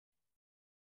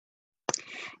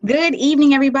Good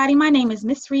evening, everybody. My name is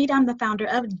Miss Reid. I'm the founder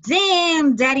of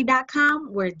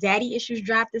DaaamnDaddy.com, where daddy issues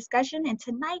drive discussion. And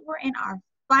tonight we're in our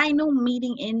final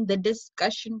meeting in the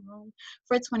discussion room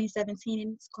for 2017,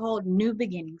 and it's called New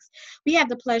Beginnings. We have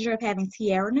the pleasure of having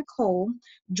Tiara Nicole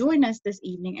join us this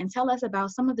evening and tell us about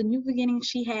some of the new beginnings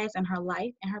she has in her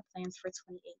life and her plans for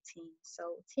 2018.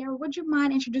 So, Tiara, would you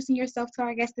mind introducing yourself to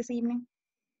our guest this evening?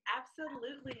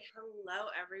 Absolutely.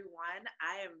 Hello, everyone.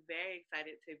 I am very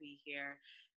excited to be here.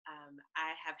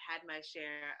 I have had my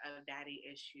share of daddy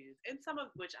issues, and some of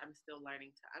which I'm still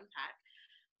learning to unpack.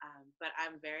 But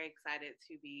I'm very excited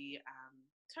to be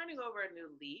turning over a new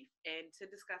leaf and to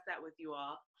discuss that with you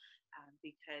all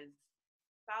because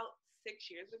about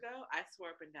 6 years ago, I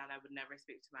swore up and down I would never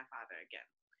speak to my father again.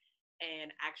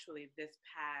 And actually, this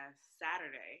past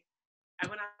Saturday, I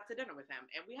went out to dinner with him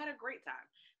and we had a great time.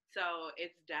 So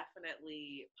it's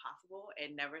definitely possible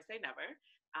and never say never.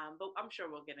 But I'm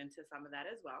sure we'll get into some of that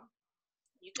as well.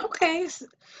 You can find Okay, me.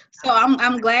 so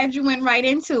I'm glad you went right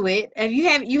into it. Have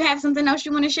you have something else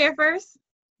you want to share first?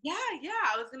 Yeah.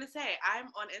 I was gonna say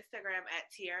I'm on Instagram at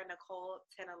Tiara Nicole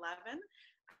 1011.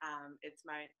 It's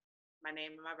my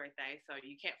name and my birthday, so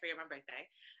you can't forget my birthday.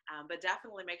 But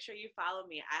definitely make sure you follow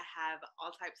me. I have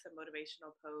all types of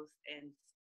motivational posts and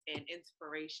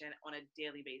inspiration on a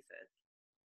daily basis.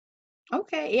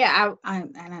 Okay, yeah, I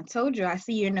told you I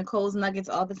see you in Nicole's Nuggets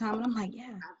all the time, and I'm like,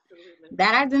 yeah, Absolutely.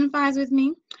 that identifies with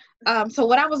me. So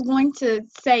what I was going to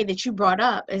say that you brought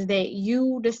up is that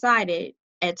you decided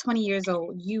at 20 years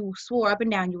old, you swore up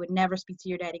and down you would never speak to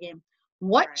your dad again.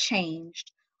 What Right.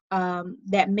 changed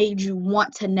that made you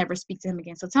want to never speak to him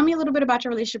again? So tell me a little bit about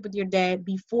your relationship with your dad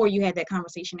before you had that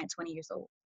conversation at 20 years old.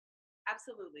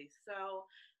 Absolutely. So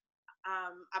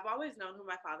I've always known who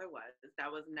my father was. That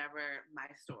was never my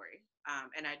story.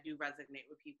 And I do resonate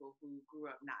with people who grew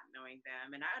up not knowing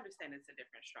them. And I understand it's a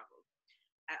different struggle.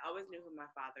 I always knew who my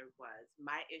father was.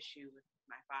 My issue with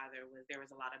my father was there was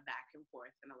a lot of back and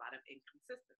forth and a lot of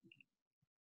inconsistency.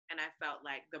 And I felt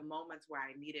like the moments where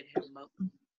I needed him most,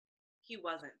 he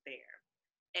wasn't there.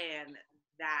 And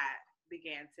that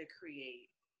began to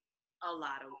create a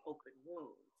lot of open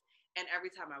wounds. And every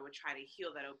time I would try to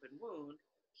heal that open wound,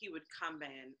 he would come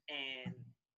in and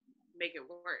make it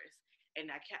worse. And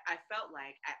I felt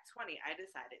like at 20, I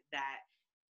decided that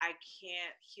I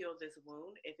can't heal this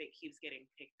wound if it keeps getting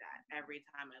picked at every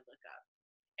time I look up.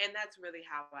 And that's really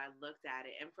how I looked at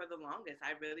it. And for the longest,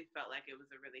 I really felt like it was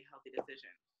a really healthy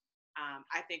decision.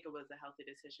 I think it was a healthy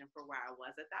decision for where I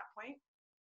was at that point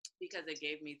because it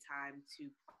gave me time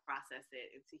to process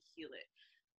it and to heal it.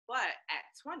 But at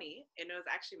 20, and it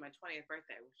was actually my 20th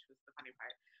birthday, which was the funny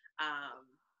part, um,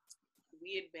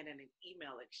 we had been in an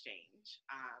email exchange,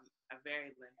 a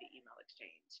very lengthy email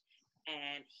exchange.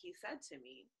 And he said to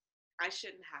me, I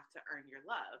shouldn't have to earn your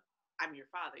love. I'm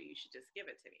your father. You should just give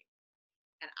it to me.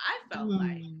 And I felt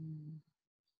like Mm.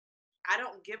 I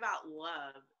don't give out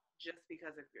love just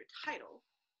because of your title.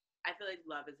 I feel like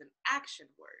love is an action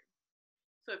word.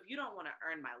 So if you don't want to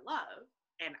earn my love,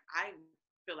 and I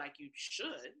feel like you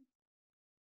should,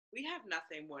 we have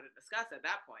nothing more to discuss at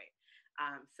that point.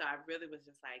 So I really was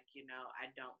just like, I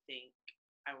don't think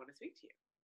I want to speak to you.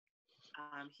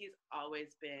 He's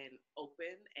always been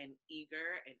open and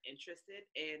eager and interested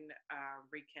in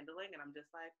rekindling, and I'm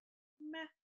just like, meh,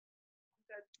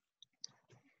 good.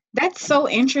 That's so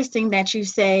interesting that you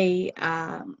say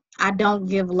I don't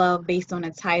give love based on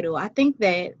a title. I think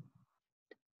that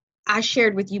I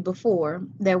shared with you before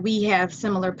that we have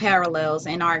similar parallels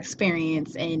in our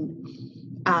experience, and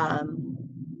um,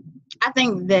 I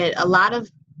think that a lot of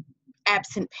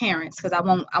absent parents, because I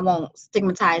won't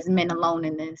stigmatize men alone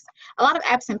in this. A lot of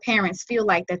absent parents feel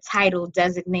like the title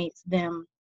designates them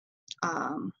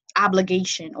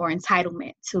obligation or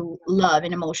entitlement to love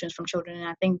and emotions from children, and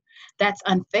I think that's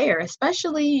unfair,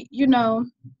 especially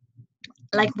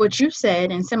like what you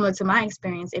said, and similar to my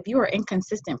experience, if you are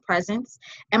inconsistent presence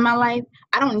in my life,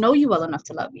 I don't know you well enough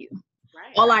to love you.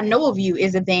 Right. All I know of you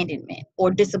is abandonment or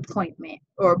disappointment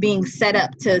or being set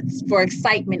up to for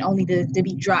excitement only to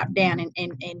be dropped down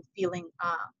and feeling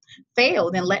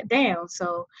failed and let down.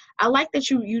 So I like that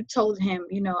you told him,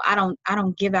 I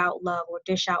don't give out love or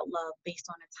dish out love based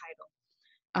on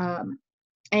a title.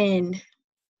 And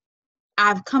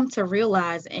I've come to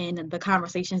realize in the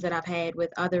conversations that I've had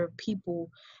with other people,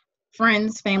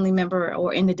 friends, family member,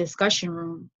 or in the discussion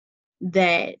room,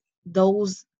 that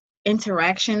those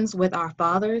interactions with our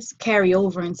fathers carry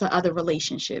over into other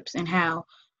relationships, and how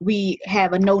we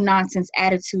have a no nonsense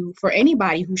attitude for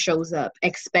anybody who shows up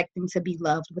expecting to be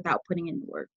loved without putting in the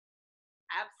work.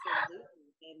 Absolutely.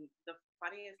 And the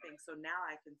funniest thing, so now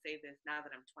I can say this now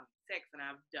that I'm 26 and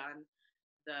I've done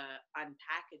the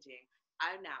unpackaging,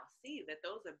 I now see that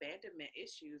those abandonment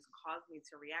issues cause me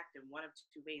to react in one of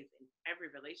two ways in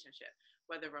every relationship,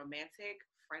 whether romantic,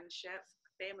 friendships,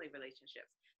 family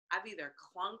relationships. I've either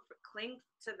cling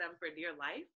to them for dear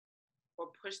life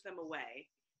or push them away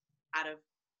out of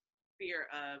fear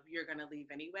of you're going to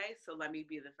leave anyway. So let me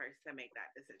be the first to make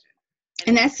that decision.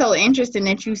 And that's so interesting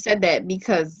that you said that,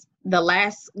 because the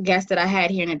last guest that I had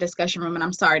here in the discussion room, and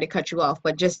I'm sorry to cut you off,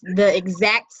 but just the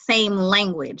exact same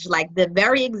language, like the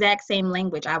very exact same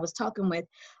language. I was talking with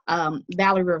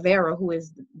Valerie Rivera, who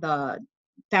is the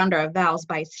founder of Val's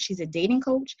Bites. She's a dating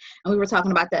coach. And we were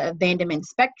talking about the abandonment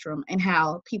spectrum and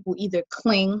how people either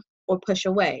cling or push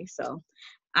away. So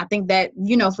I think that,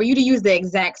 for you to use the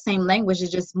exact same language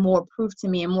is just more proof to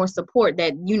me and more support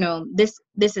that,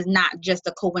 this is not just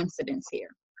a coincidence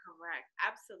here. Correct.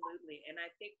 Absolutely. And I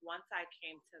think once I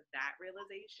came to that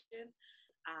realization,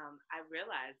 I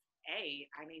realized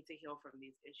I need to heal from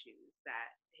these issues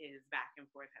that his back and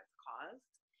forth has caused.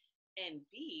 And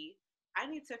B,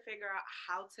 I need to figure out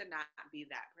how to not be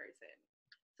that person.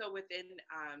 So within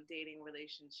dating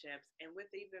relationships and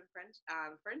with even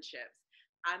friendships,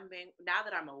 now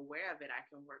that I'm aware of it, I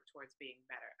can work towards being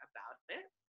better about it.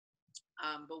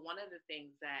 But one of the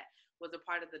things that was a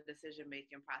part of the decision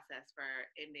making process for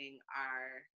ending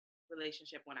our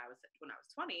relationship when I was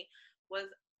 20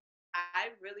 was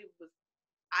I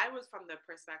was from the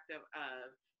perspective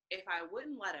of, if I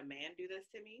wouldn't let a man do this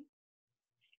to me,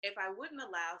 if I wouldn't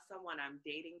allow someone I'm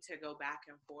dating to go back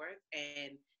and forth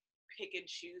and pick and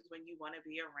choose when you want to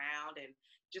be around and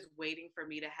just waiting for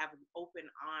me to have open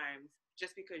arms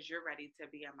just because you're ready to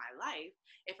be in my life,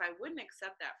 if I wouldn't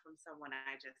accept that from someone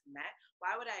I just met,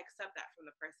 why would I accept that from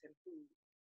the person who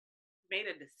made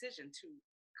a decision to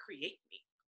create me?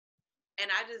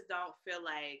 And I just don't feel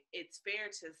like it's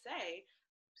fair to say,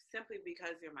 simply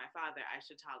because you're my father, I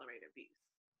should tolerate abuse.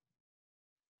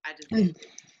 I just didn't.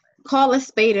 Call a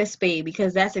spade,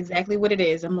 because that's exactly what it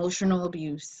is, emotional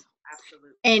abuse.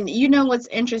 Absolutely. And what's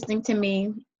interesting to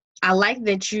me? I like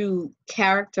that you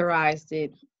characterized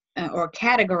it, or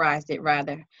categorized it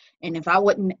rather. And if I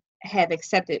wouldn't have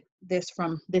accepted this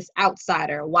from this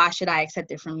outsider, why should I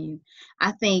accept it from you?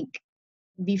 I think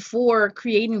before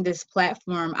creating this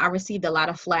platform, I received a lot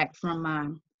of flack from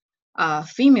my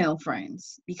female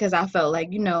friends, because I felt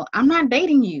like, I'm not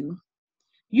dating you.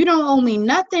 You don't owe me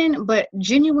nothing but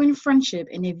genuine friendship.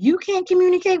 And if you can't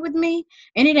communicate with me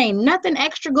and it ain't nothing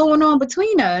extra going on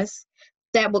between us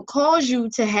that would cause you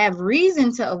to have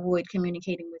reason to avoid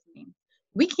communicating with me,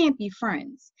 we can't be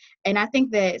friends. And I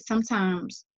think that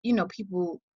sometimes,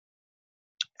 people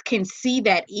can see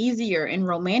that easier in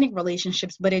romantic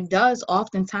relationships, but it does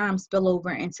oftentimes spill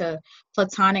over into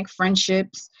platonic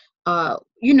friendships.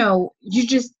 You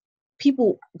just,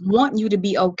 people want you to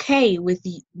be okay with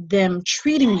them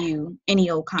treating you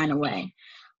any old kind of way.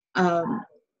 Um,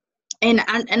 and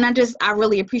I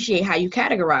really appreciate how you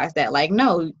categorize that. Like,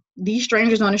 no, these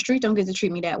strangers on the street don't get to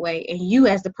treat me that way, and you,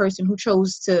 as the person who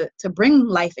chose to bring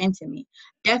life into me,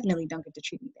 definitely don't get to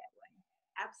treat me that way.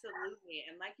 Absolutely.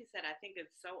 And like you said, I think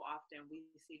it's so often we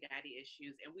see daddy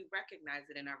issues and we recognize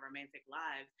it in our romantic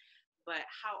lives, but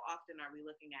how often are we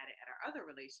looking at it at our other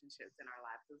relationships in our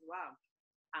lives as well?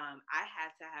 I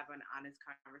had to have an honest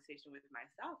conversation with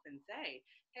myself and say,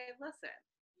 hey, listen,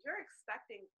 you're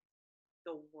expecting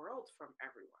the world from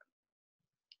everyone.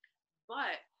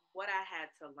 But what I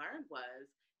had to learn was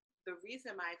the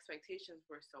reason my expectations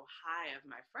were so high of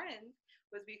my friends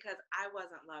was because I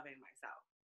wasn't loving myself.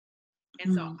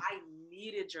 And so Mm. I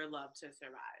needed your love to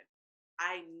survive.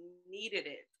 I needed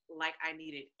it like I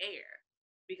needed air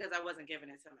because I wasn't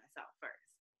giving it to myself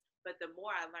first. But the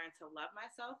more I learned to love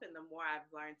myself and the more I've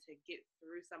learned to get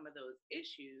through some of those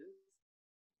issues,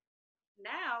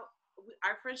 now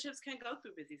our friendships can go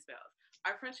through busy spells.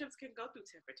 Our friendships can go through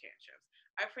temper tantrums.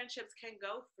 Our friendships can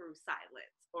go through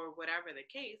silence or whatever the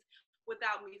case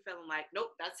without me feeling like,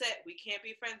 nope, that's it. We can't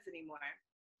be friends anymore,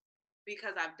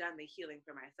 because I've done the healing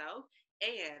for myself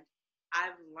and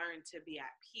I've learned to be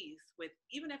at peace with,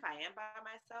 even if I am by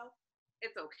myself,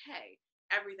 it's okay.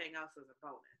 Everything else is a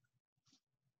bonus.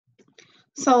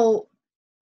 So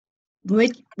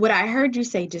what I heard you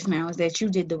say just now is that you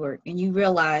did the work and you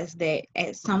realized that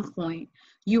at some point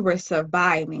you were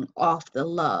surviving off the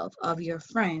love of your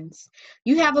friends.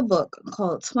 You have a book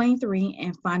called 23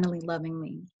 and Finally Loving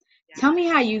Me. Tell Yeah. me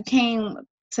how you came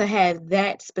to have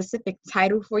that specific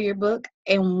title for your book,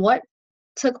 and what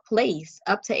took place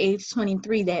up to age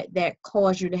 23 that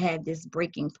caused you to have this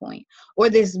breaking point or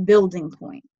this building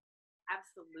point.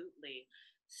 Absolutely.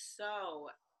 So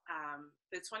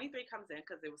the 23 comes in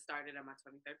because it was started on my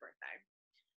 23rd birthday.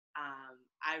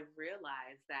 I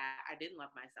realized that I didn't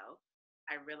love myself.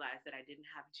 I realized that I didn't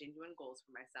have genuine goals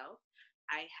for myself.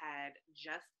 I had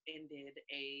just ended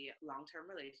a long term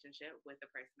relationship with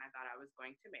the person I thought I was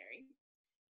going to marry.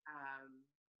 Um,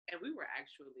 and we were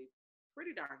actually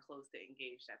pretty darn close to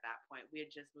engaged at that point. We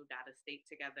had just moved out of state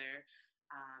together.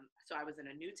 So I was in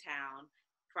a new town,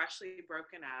 freshly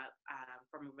broken up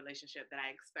from a relationship that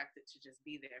I expected to just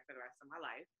be there for the rest of my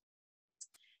life.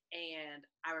 And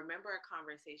I remember a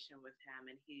conversation with him,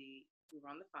 and we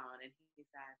were on the phone, and he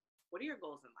said, "What are your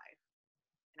goals in life?"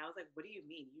 And I was like, "What do you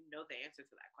mean? You know the answer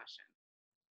to that question."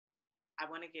 "I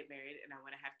want to get married and I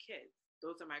want to have kids.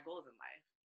 Those are my goals in life."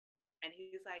 And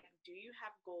he's like, "Do you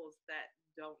have goals that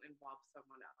don't involve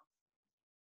someone else?"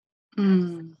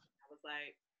 And Mm. I was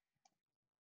like,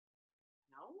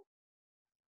 "No."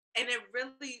 And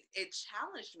it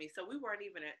challenged me. So we were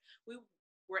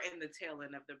in the tail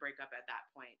end of the breakup at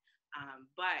that point.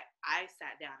 But I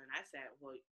sat down and I said,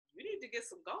 "Well, you need to get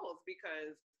some goals,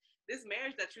 because this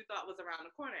marriage that you thought was around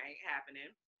the corner ain't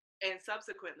happening. And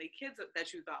subsequently, kids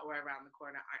that you thought were around the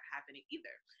corner aren't happening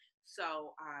either."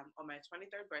 So on my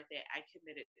 23rd birthday, I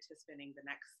committed to spending the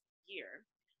next year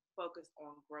focused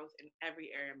on growth in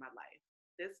every area of my life.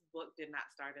 This book did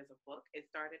not start as a book, it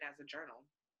started as a journal.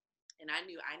 And I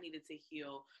knew I needed to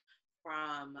heal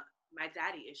from my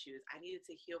daddy issues. I needed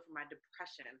to heal from my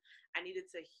depression. I needed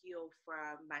to heal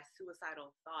from my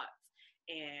suicidal thoughts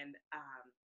and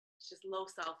just low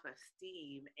self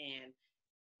esteem and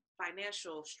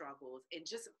financial struggles. And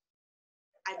just,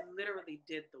 I literally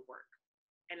did the work.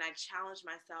 And I challenged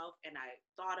myself and I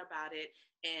thought about it.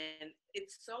 And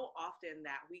it's so often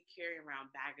that we carry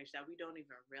around baggage that we don't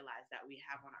even realize that we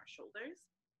have on our shoulders.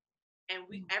 And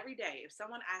we, every day, if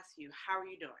someone asks you, "How are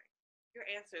you doing?" your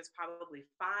answer is probably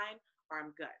fine or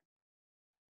 "I'm good."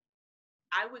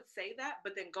 I would say that,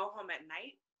 but then go home at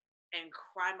night and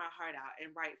cry my heart out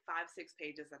and write 5, 6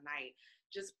 pages a night,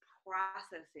 just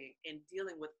processing and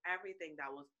dealing with everything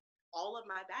that was all of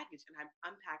my baggage. And I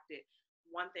unpacked it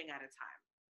one thing at a time.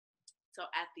 So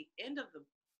at the end of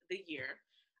the year,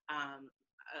 um,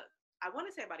 I want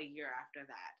to say about a year after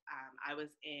that, I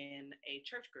was in a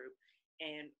church group,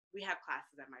 and we have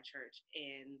classes at my church.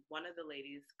 And one of the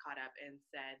ladies caught up and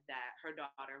said that her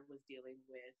daughter was dealing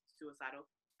with suicidal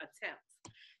attempts,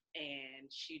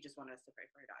 and she just wanted us to pray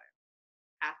for her daughter.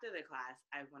 After the class,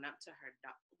 I went up to her.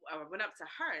 I went up to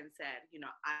her and said,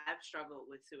 "I've struggled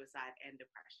with suicide and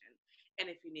depression, and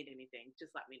if you need anything,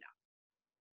 just let me know."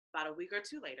 About a week or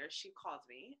two later, she called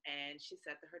me and she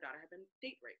said that her daughter had been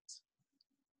date raped,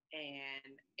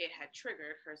 and it had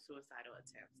triggered her suicidal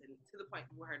attempts, and to the point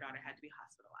where her daughter had to be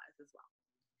hospitalized as well.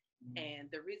 And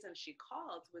the reason she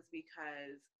called was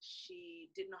because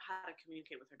she didn't know how to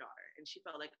communicate with her daughter, and she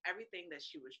felt like everything that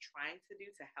she was trying to do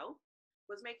to help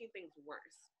was making things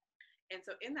worse. And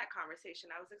so in that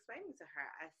conversation, I was explaining to her,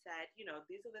 I said,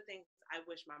 "These are the things I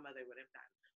wish my mother would have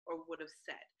done or would have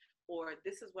said, or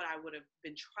this is what I would have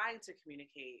been trying to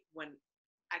communicate when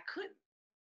I couldn't."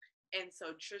 And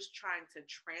so just trying to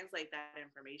translate that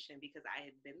information, because I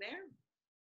had been there,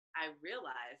 I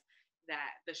realized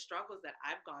that the struggles that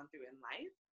I've gone through in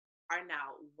life are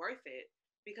now worth it,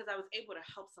 because I was able to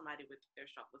help somebody with their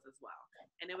struggles as well.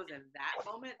 And it was in that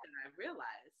moment that I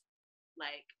realized,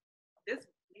 like, this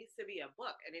needs to be a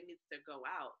book and it needs to go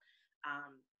out.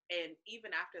 And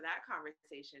even after that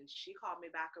conversation, she called me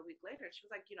back a week later. She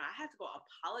was like, "I had to go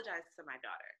apologize to my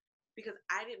daughter because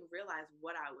I didn't realize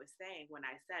what I was saying when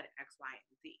I said X, Y,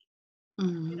 and Z."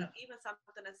 Mm. Even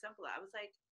something as simple. I was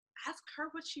like, ask her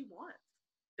what she wants.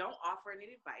 Don't offer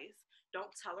any advice.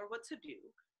 Don't tell her what to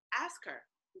do. Ask her,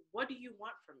 "What do you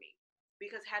want from me?"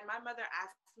 Because had my mother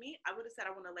asked me, I would have said,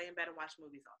 "I want to lay in bed and watch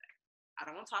movies all day. I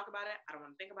don't want to talk about it. I don't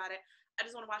want to think about it. I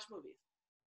just want to watch movies."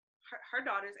 Her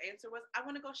daughter's answer was, "I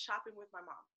want to go shopping with my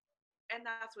mom." And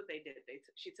that's what they did.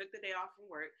 She took the day off from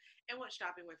work and went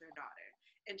shopping with her daughter.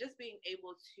 And just being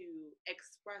able to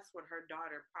express what her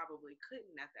daughter probably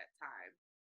couldn't at that time,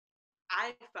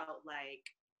 I felt like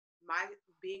my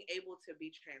being able to be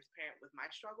transparent with my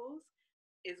struggles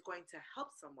is going to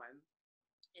help someone.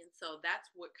 And so that's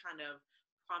what kind of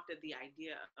prompted the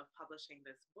idea of publishing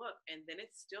this book. And then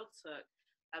it still took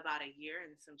about a year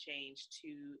and some change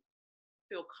to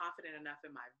feel confident enough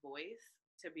in my voice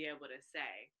to be able to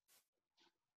say,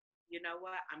 "You know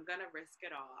what? I'm going to risk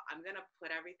it all. I'm going to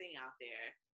put everything out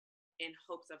there in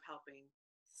hopes of helping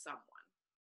someone."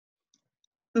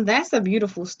 That's a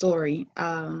beautiful story.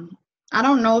 I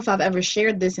don't know if I've ever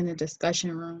shared this in a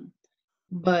discussion room,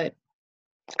 but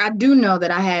I do know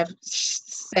that I have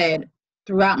said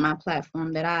throughout my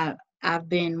platform that I've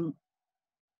been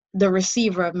the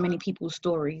receiver of many people's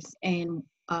stories, and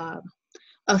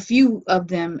a few of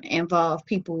them involve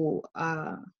people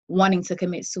wanting to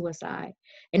commit suicide.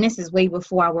 And this is way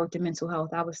before I worked in mental health.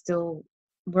 I was still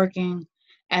working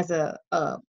as a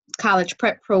college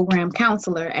prep program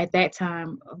counselor at that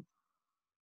time,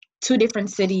 two different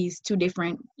cities, two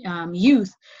different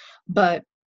youth. But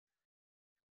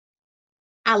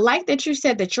I like that you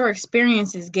said that your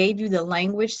experiences gave you the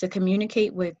language to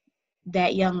communicate with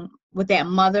with that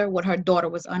mother, what her daughter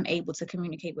was unable to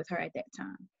communicate with her at that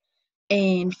time.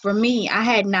 And for me, I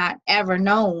had not ever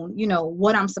known,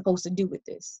 what I'm supposed to do with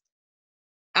this.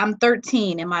 I'm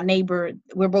 13 and my neighbor,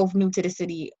 we're both new to the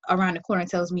city, around the corner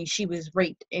tells me she was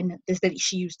raped in the city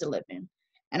she used to live in.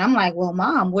 And I'm like, well,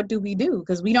 Mom, what do we do?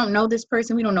 Because we don't know this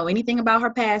person. We don't know anything about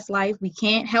her past life. We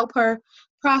can't help her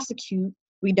prosecute.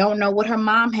 We don't know what her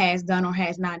mom has done or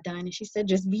has not done. And she said,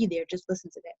 just be there. Just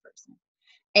listen to that person.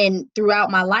 And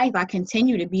throughout my life, I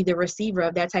continue to be the receiver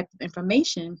of that type of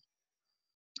information.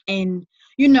 And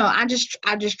I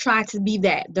just try to be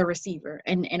the receiver,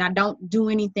 and I don't do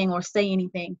anything or say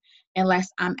anything unless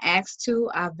I'm asked to.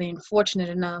 I've been fortunate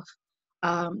enough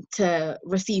to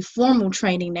receive formal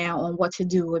training now on what to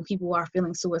do when people are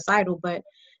feeling suicidal, but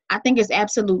I think it's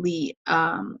absolutely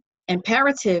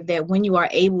imperative that when you are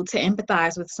able to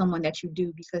empathize with someone that you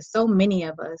do, because so many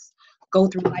of us go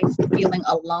through life feeling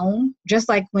alone, just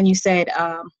like when you said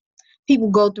people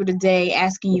go through the day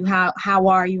asking you how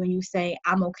are you, and you say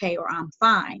I'm okay or I'm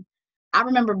fine. I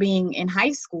remember being in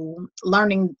high school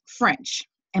learning French,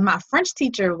 and my French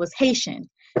teacher was Haitian,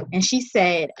 and she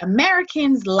said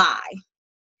Americans lie.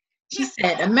 She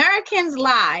said Americans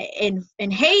lie.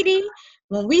 In Haiti,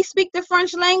 when we speak the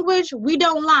French language, we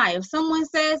don't lie. If someone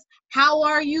says how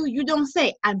are you, you don't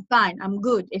say I'm fine, I'm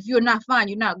good. If you're not fine,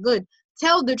 you're not good.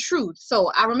 Tell the truth.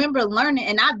 So I remember learning,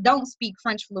 and I don't speak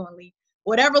French fluently.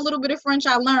 Whatever little bit of French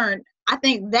I learned, I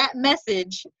think that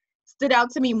message stood out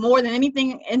to me more than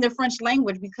anything in the French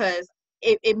language, because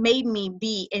it made me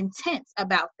be intense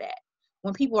about that.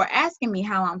 When people are asking me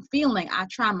how I'm feeling, I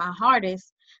try my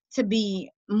hardest to be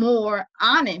more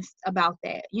honest about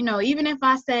that. Even if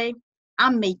I say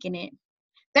I'm making it,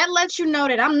 that lets you know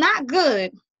that I'm not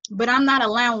good, but I'm not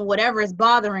allowing whatever is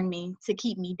bothering me to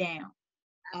keep me down.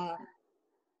 Um,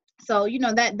 so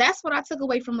that's what I took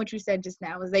away from what you said just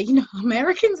now, is that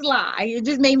Americans lie. It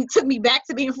just took me back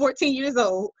to being 14 years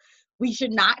old. We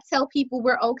should not tell people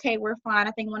we're okay, we're fine.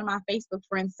 I think one of my Facebook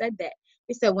friends said that.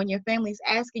 They said, when your family's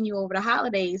asking you over the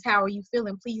holidays, how are you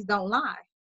feeling, please don't lie.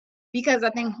 Because I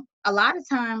think a lot of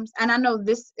times, and I know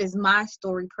this is my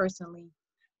story personally,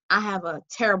 I have a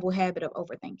terrible habit of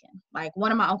overthinking. Like, one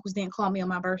of my uncles didn't call me on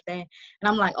my birthday, and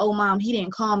I'm like, oh, Mom, he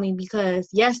didn't call me because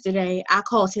yesterday I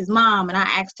called his mom and I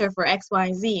asked her for X, Y,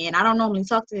 and Z, and I don't normally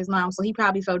talk to his mom, so he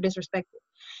probably felt disrespected.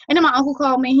 And then my uncle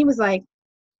called me and he was like,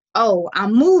 oh,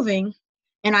 I'm moving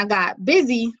and I got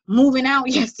busy moving out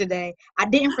yesterday. I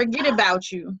didn't forget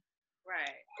about you.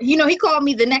 Right. He called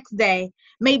me the next day,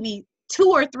 maybe 2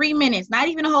 or 3 minutes, not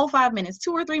even a whole 5 minutes,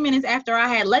 2 or 3 minutes after I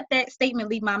had let that statement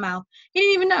leave my mouth. He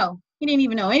didn't even know. He didn't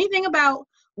even know anything about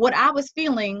what I was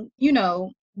feeling,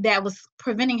 that was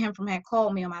preventing him from having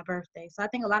called me on my birthday. So I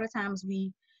think a lot of times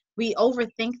we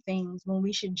overthink things when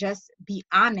we should just be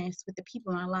honest with the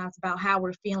people in our lives about how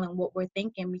we're feeling, what we're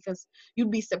thinking, because you'd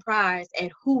be surprised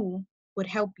at who would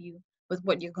help you with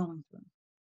what you're going through.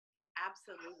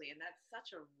 Absolutely. And that's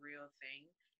such a real thing.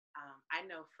 I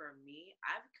know for me,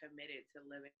 I've committed to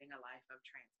living a life of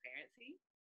transparency.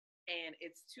 And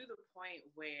it's to the point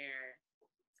where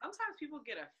sometimes people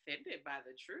get offended by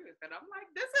the truth. And I'm like,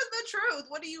 this is the truth.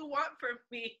 What do you want from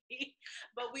me?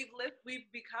 But we've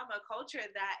become a culture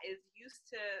that is used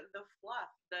to the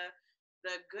fluff,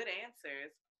 the good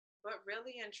answers. But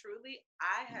really and truly,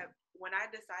 when I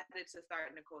decided to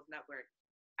start Nicole's Network,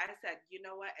 I said, you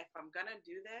know what? If I'm going to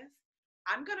do this,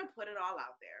 I'm going to put it all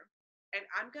out there. And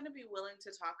I'm going to be willing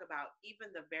to talk about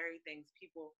even the very things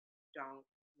people don't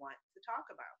want to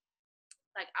talk about.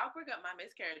 Like, I'll bring up my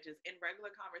miscarriages in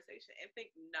regular conversation and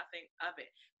think nothing of it.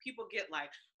 People get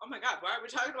like, oh my God, why are we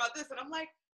talking about this? And I'm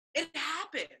like, it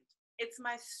happened. It's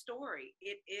my story.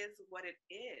 It is what it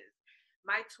is.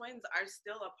 My twins are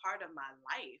still a part of my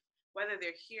life, whether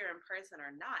they're here in person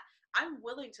or not. I'm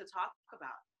willing to talk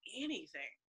about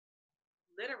anything,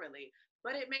 literally,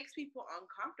 but it makes people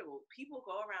uncomfortable. People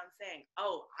go around saying,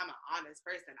 oh, I'm an honest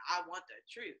person, I want the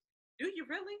truth. Do you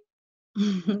really?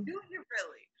 Do you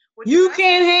really? When your You best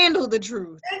can't friend, handle the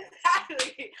truth.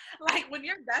 exactly, like when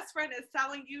your best friend is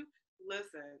telling you,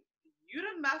 listen, you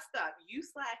done messed up, you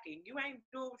slacking, you ain't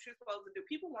doing what you're supposed to do.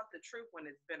 People want the truth when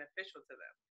it's beneficial to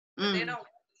them, but they Mm. don't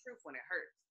want the truth when it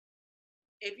hurts.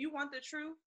 If you want the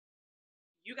truth,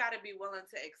 you got to be willing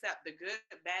to accept the good,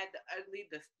 the bad, the ugly,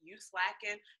 the you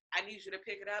slacking. I need you to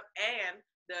pick it up, and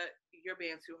the you're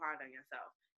being too hard on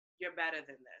yourself. You're better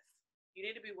than this. You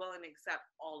need to be willing to accept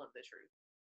all of the truth,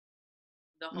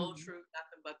 the whole Mm. truth,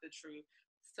 nothing but the truth.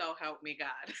 So help me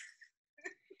God.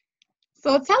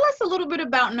 So tell us a little bit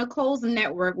about Nicole's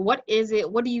network. What is it?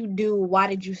 What do you do? Why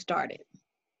did you start it?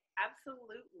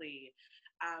 Absolutely.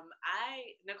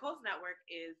 Nicole's Network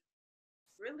is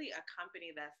really a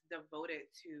company that's devoted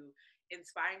to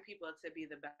inspiring people to be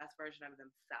the best version of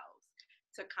themselves,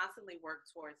 to constantly work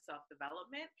towards self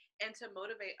development, and to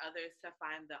motivate others to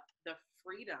find the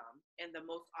freedom in the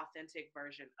most authentic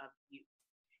version of you.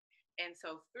 And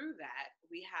so through that,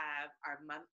 we have our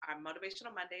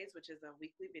Motivational Mondays, which is a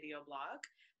weekly video blog.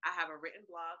 I have a written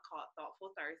blog called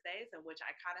Thoughtful Thursdays, in which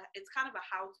it's kind of a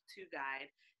how-to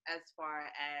guide as far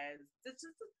as just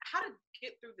how to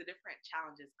get through the different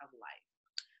challenges of life.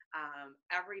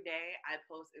 Every day, I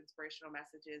post inspirational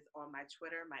messages on my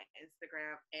Twitter, my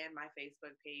Instagram, and my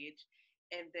Facebook page.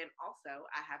 And then also,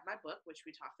 I have my book, which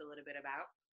we talked a little bit about.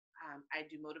 I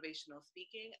do motivational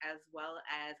speaking as well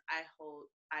as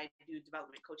I do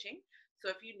development coaching.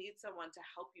 So if you need someone to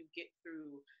help you get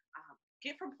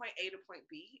from point A to point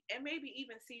B, and maybe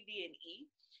even C, D, and E,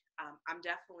 I'm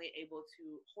definitely able to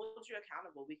hold you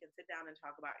accountable. We can sit down and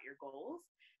talk about your goals,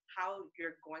 how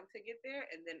you're going to get there,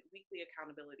 and then weekly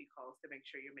accountability calls to make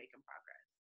sure you're making progress.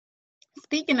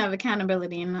 Speaking of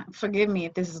accountability, and forgive me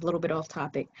if this is a little bit off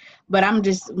topic, but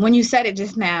when you said it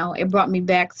just now, it brought me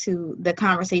back to the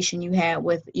conversation you had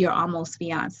with your almost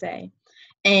fiance.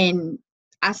 And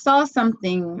I saw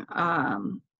something,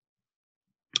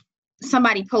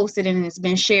 somebody posted, and it's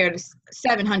been shared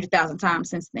 700,000 times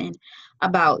since then,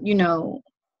 about,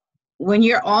 when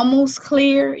you're almost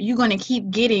clear, you're going to keep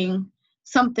getting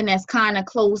something that's kind of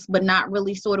close, but not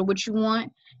really sort of what you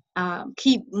want.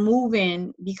 Keep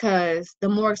moving, because the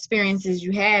more experiences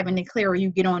you have and the clearer you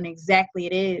get on exactly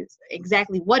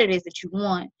what it is that you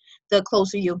want, the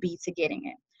closer you'll be to getting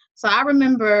it. So I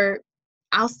remember,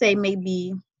 I'll say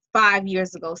maybe 5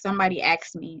 years ago, somebody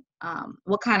asked me,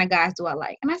 what kind of guys do I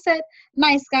like? And I said,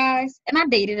 nice guys. And I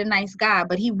dated a nice guy,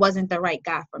 but he wasn't the right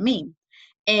guy for me.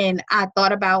 And I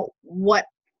thought about what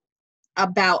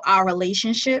about our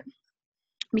relationship,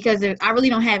 because I really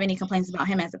don't have any complaints about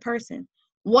him as a person.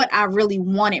 What I really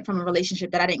wanted from a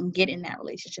relationship that I didn't get in that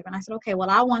relationship. And I said, okay,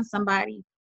 well, I want somebody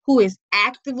who is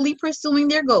actively pursuing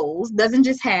their goals, doesn't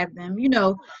just have them,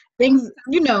 things,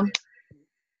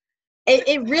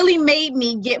 it really made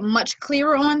me get much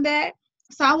clearer on that.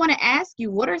 So I want to ask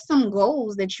you, what are some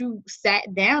goals that you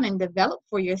sat down and developed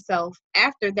for yourself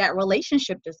after that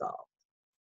relationship dissolved?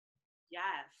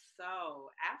 Yes.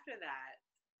 So after that,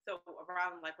 so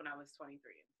around like when I was 23 and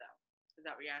so, is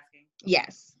that what you're asking?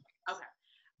 Yes. Okay.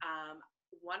 Um,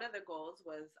 One of the goals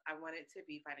was I wanted to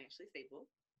be financially stable.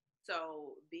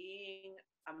 So being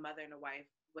a mother and a wife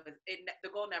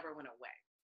the goal never went away.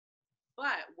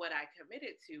 But what I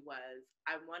committed to was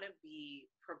I want to be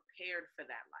prepared for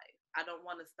that life. I don't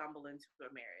want to stumble into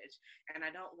a marriage, and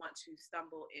I don't want to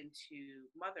stumble into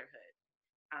motherhood.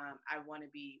 I want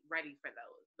to be ready for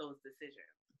those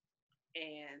decisions.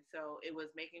 And so it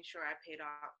was making sure I paid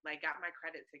off, like got my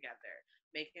credit together,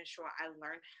 making sure I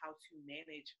learned how to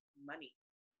manage money.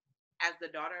 As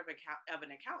the daughter of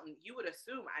an accountant, you would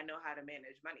assume I know how to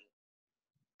manage money.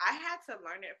 I had to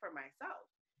learn it for myself.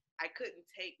 I couldn't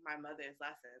take my mother's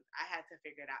lessons. I had to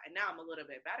figure it out. And now I'm a little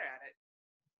bit better at it,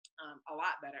 a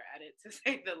lot better at it, to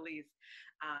say the least.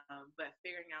 But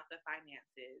figuring out the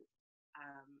finances,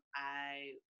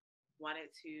 I wanted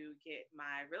to get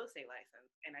my real estate license,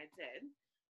 and I did.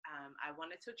 I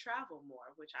wanted to travel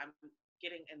more, which I'm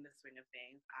getting in the swing of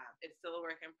things. It's still a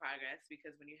work in progress,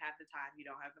 because when you have the time, you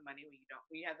don't have the money. When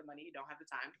you have the money, you don't have the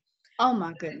time. Oh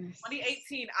my goodness.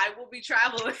 2018, I will be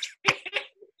traveling.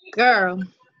 Girl.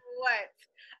 What?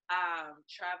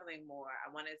 Traveling more. I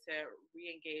wanted to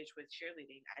re-engage with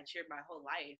cheerleading. I cheered my whole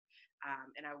life,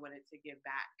 and I wanted to give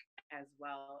back as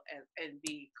well and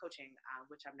be coaching,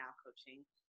 which I'm now coaching,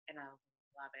 and I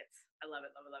love it. I love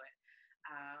it, love it, love it.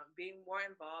 Being more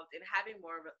involved and having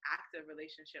more of an active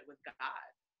relationship with God.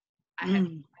 I've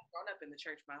grown up in the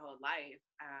church my whole life,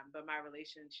 but my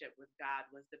relationship with God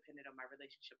was dependent on my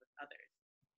relationship with others.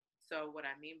 So what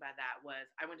I mean by that was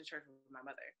I went to church with my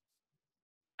mother.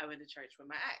 I went to church with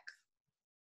my ex.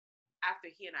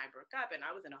 After he and I broke up and I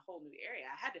was in a whole new area,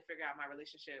 I had to figure out my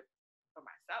relationship for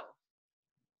myself.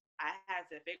 I had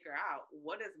to figure out,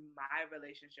 what does my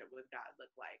relationship with God look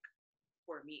like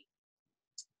for me?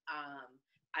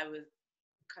 I was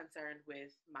concerned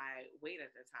with my weight at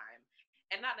the time.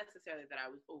 And not necessarily that I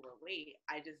was overweight.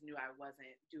 I just knew I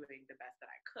wasn't doing the best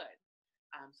that I could.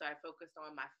 So I focused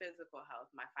on my physical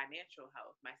health, my financial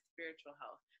health, my spiritual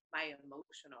health, my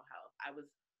emotional health. I was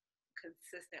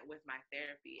consistent with my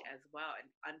therapy as well and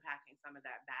unpacking some of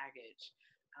that baggage.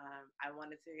 I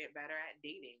wanted to get better at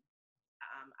dating.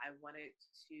 I wanted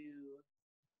to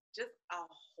just a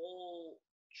whole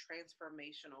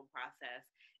transformational process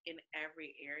in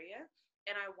every area.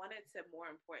 And I wanted to, more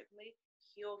importantly,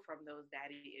 heal from those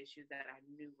daddy issues that I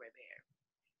knew were there.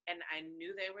 And I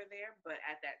knew they were there, but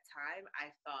at that time, I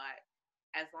thought,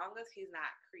 as long as he's not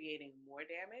creating more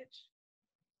damage,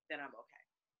 then I'm okay.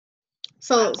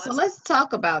 So let's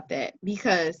talk about that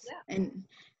because Yeah.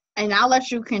 and I'll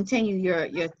let you continue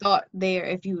your thought there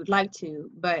if you would like to.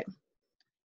 But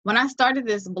when I started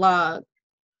this blog,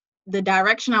 the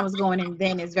direction I was going in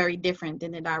then is very different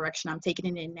than the direction I'm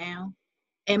taking it in now.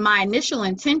 And my initial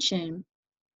intention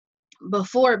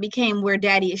before it became where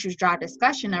daddy issues drive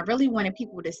discussion, I really wanted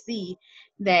people to see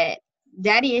that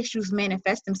daddy issues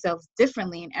manifest themselves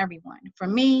differently in everyone. For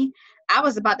me, I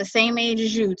was about the same age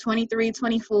as you, 23,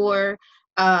 24.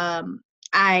 I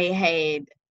had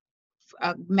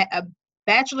a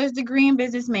bachelor's degree in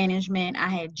business management. I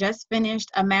had just finished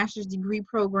a master's degree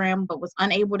program, but was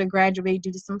unable to graduate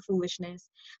due to some foolishness.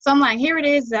 So I'm like, here it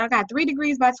is. I got 3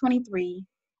 degrees by 23.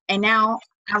 And now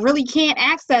I really can't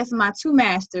access my 2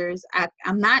 masters.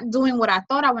 I'm not doing what I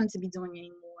thought I wanted to be doing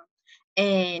anymore.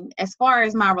 And as far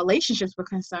as my relationships were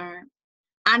concerned,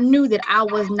 I knew that I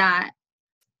was not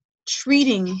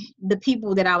treating the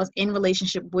people that I was in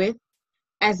relationship with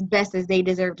as best as they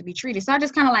deserve to be treated. So I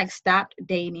just kind of like stopped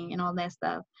dating and all that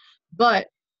stuff. But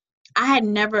I had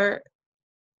never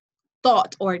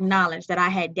thought or acknowledged that I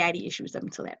had daddy issues up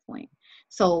until that point.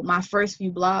 So my first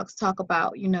few blogs talk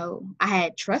about, I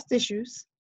had trust issues.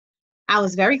 I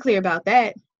was very clear about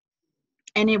that.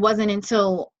 And it wasn't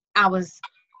until I was,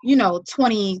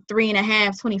 23 and a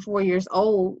half, 24 years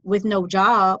old with no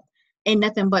job and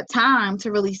nothing but time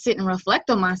to really sit and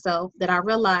reflect on myself that I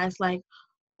realized, like,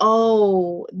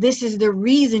 oh, this is the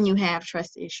reason you have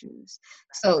trust issues.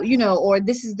 So, or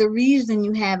this is the reason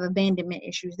you have abandonment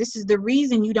issues. This is the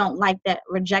reason you don't like that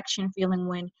rejection feeling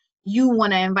when you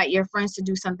want to invite your friends to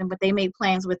do something, but they made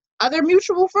plans with other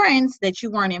mutual friends that you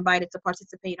weren't invited to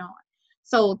participate on.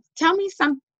 So tell me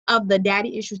some of the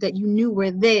daddy issues that you knew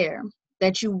were there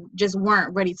that you just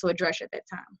weren't ready to address at that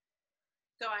time.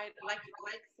 So I like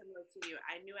similar to you.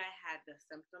 I knew I had the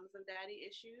symptoms of daddy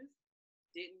issues.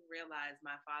 Didn't realize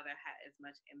my father had as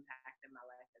much impact in my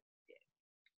life as he did.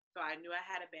 So I knew I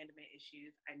had abandonment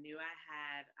issues. I knew I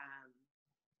had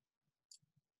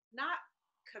not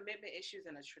commitment issues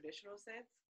in a traditional sense,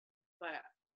 but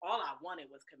all I wanted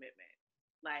was commitment.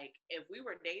 Like if we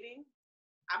were dating,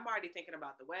 I'm already thinking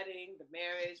about the wedding, the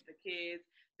marriage, the kids,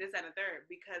 this and the third.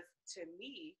 Because to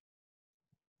me,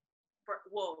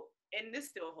 and this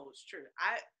still holds true.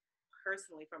 I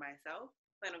personally, for myself,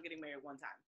 plan on getting married one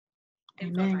time.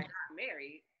 And so if I Amen. got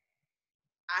married,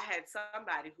 I had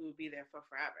somebody who would be there for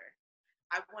forever.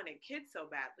 I wanted kids so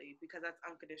badly because that's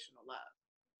unconditional love.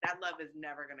 That love is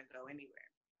never going to go anywhere.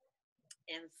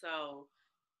 And so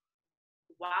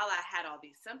while I had all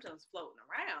these symptoms floating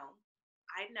around,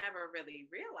 I never really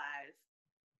realized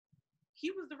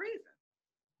he was the reason.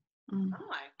 Mm. I'm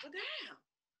like, well, damn,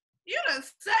 you done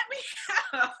set me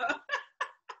up.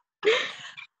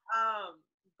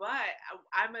 But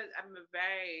I'm a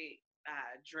very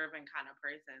driven kind of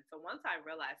person. So once I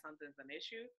realize something's an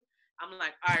issue, I'm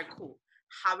like, all right, cool.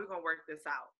 How we gonna work this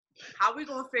out? How we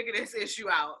gonna figure this issue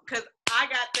out? Because I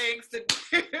got things to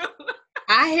do.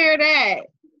 I hear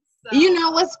that. So, You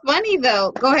know what's funny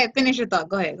though? Go ahead, finish your thought.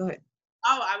 Go ahead.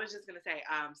 oh, I was just gonna say,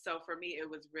 so for me, it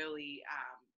was really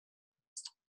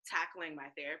tackling my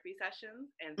therapy sessions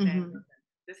and saying, Mm-hmm. listen,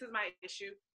 this is my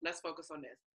issue. Let's focus on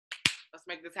this. Let's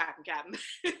make this happen, Captain.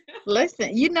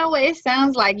 Listen, you know what? It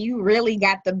sounds like you really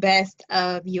got the best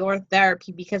of your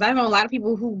therapy because I know a lot of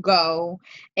people who go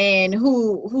and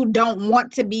who don't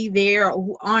want to be there or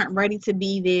who aren't ready to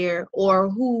be there or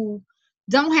who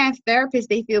don't have therapists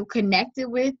they feel connected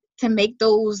with to make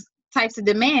those types of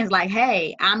demands like,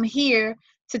 hey, I'm here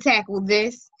to tackle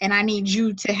this and I need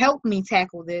you to help me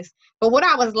tackle this. But what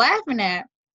I was laughing at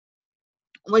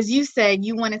was you said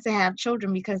you wanted to have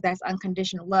children because that's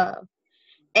unconditional love.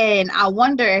 And I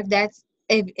wonder if that's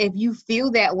if you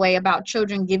feel that way about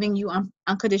children giving you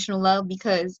unconditional love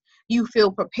because you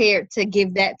feel prepared to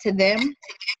give that to them.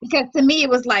 Because to me, it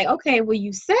was like, okay, well,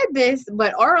 you said this,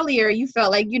 but earlier you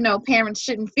felt like, parents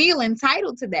shouldn't feel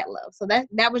entitled to that love. So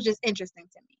that was just interesting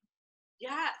to me.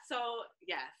 Yeah. So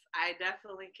yes, I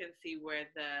definitely can see where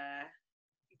the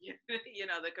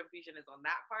the confusion is on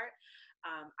that part.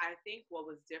 I think what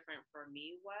was different for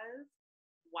me was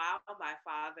while my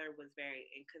father was very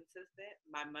inconsistent,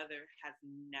 my mother has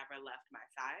never left my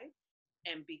side.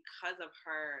 And because of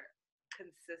her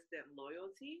consistent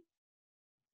loyalty,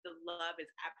 the love is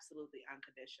absolutely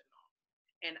unconditional.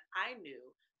 And I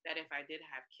knew that if I did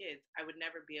have kids, I would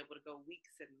never be able to go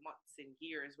weeks and months and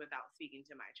years without speaking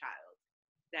to my child.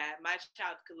 That my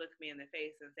child could look me in the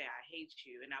face and say, I hate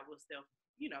you, and I will still,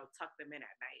 tuck them in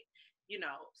at night.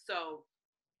 So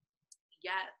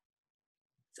yeah.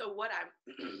 So what I'm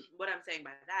what I'm saying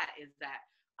by that is that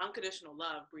unconditional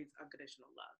love breeds unconditional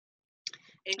love.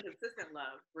 Inconsistent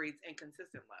love breeds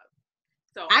inconsistent love.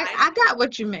 So I got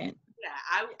what you meant. yeah,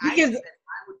 I Because knew that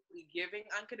I would be giving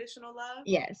unconditional love,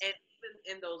 yes. and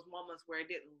even in those moments where it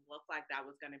didn't look like that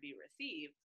was going to be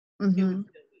received, it would Hmm.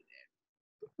 still be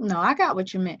there. No, I got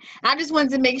what you meant. I just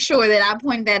wanted to make sure that I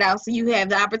pointed that out so you have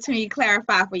the opportunity to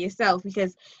clarify for yourself,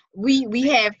 because we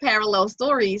have parallel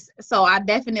stories. So I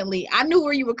knew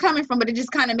where you were coming from, but it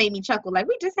just kind of made me chuckle. Like,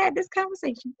 we just had this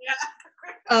conversation. Yeah.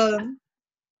 Um,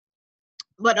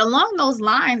 but along those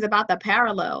lines about the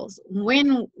parallels,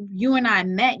 when you and I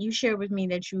met, you shared with me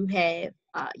that you have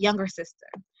a younger sister,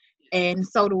 and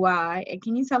so do I. And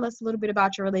can you tell us a little bit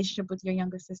about your relationship with your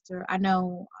younger sister? I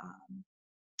know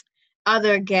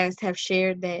other guests have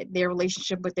shared that their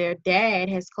relationship with their dad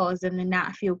has caused them to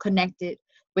not feel connected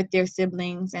with their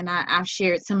siblings. And I've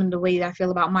shared some of the ways I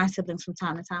feel about my siblings from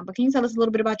time to time. But can you tell us a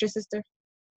little bit about your sister?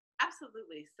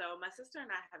 Absolutely. So my sister and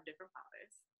I have different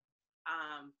fathers.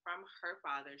 From her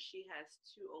father, she has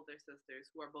two older sisters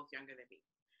who are both younger than me.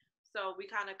 So we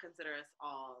kind of consider us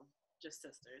all just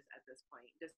sisters at this point,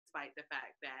 despite the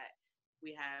fact that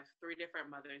we have three different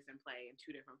mothers in play and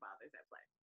two different fathers at play.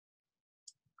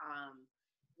 Um,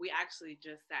 we actually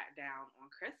just sat down on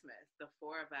Christmas. The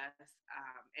four of us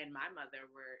and my mother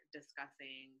were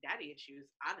discussing daddy issues,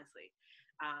 honestly.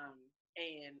 Um,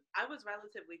 and I was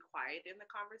relatively quiet in the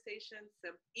conversation.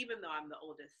 So even though I'm the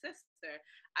oldest sister,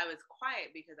 I was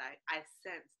quiet because I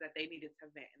sensed that they needed to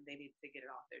vent and they needed to get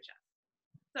it off their chest.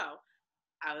 So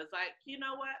I was like, you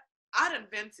know what? I done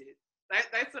vented.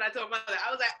 That's what I told my mother.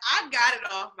 I was like, I got it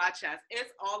off my chest.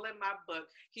 It's all in my book.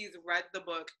 He's read the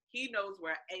book. He knows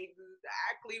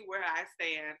exactly where I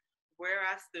stand, where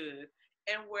I stood,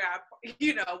 and where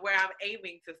I'm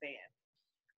aiming to stand.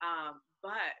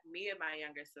 But me and my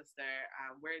younger sister,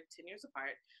 we're 10 years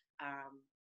apart. Um,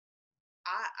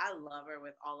 I love her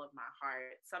with all of my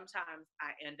heart. Sometimes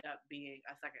I end up being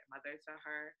a second mother to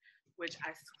her, which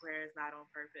I swear is not on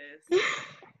purpose.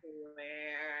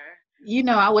 Where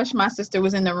I wish my sister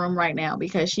was in the room right now,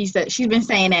 because she said she's been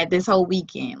saying that this whole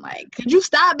weekend. Like, could you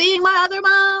stop being my other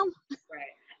mom?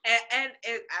 right, and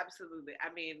it absolutely.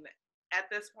 I mean, at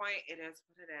this point, it is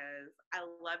what it is. I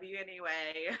love you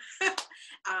anyway,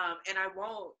 and I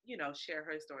won't, share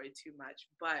her story too much,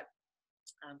 but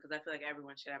because I feel like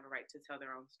everyone should have a right to tell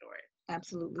their own story.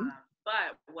 Absolutely.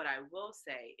 But what I will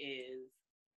say is,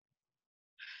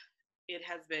 it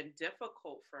has been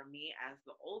difficult for me as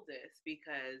the oldest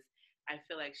because I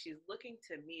feel like she's looking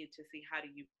to me to see how do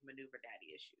you maneuver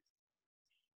daddy issues.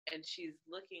 And she's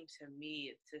looking to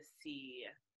me to see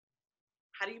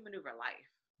how do you maneuver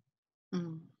life.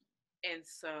 Mm. And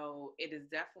so it has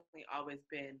definitely always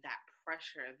been that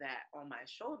pressure that on my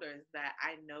shoulders that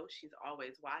I know she's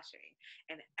always watching.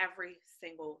 And every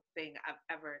single thing I've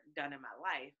ever done in my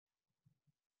life,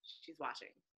 she's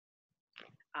watching.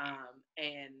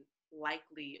 And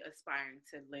likely aspiring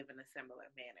to live in a similar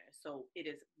manner. So it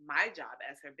is my job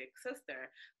as her big sister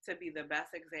to be the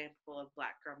best example of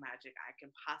Black girl magic I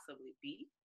can possibly be,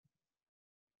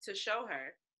 to show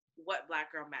her what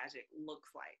Black girl magic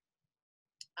looks like.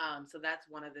 So that's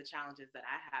one of the challenges that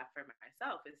I have for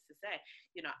myself, is to say,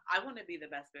 I want to be the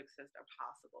best big sister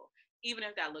possible, even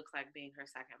if that looks like being her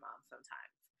second mom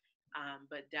sometimes.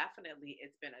 But definitely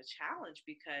it's been a challenge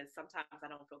because sometimes I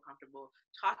don't feel comfortable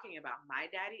talking about my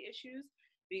daddy issues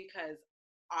because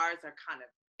ours are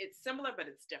it's similar, but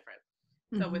it's different.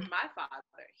 So Mm-hmm. with my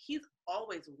father, he's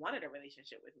always wanted a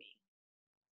relationship with me.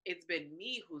 It's been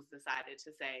me who's decided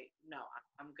to say, no,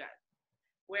 I'm good.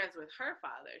 Whereas with her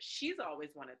father, she's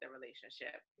always wanted the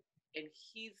relationship, and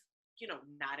he's,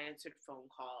 not answered phone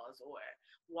calls or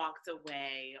walked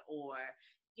away or,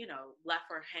 left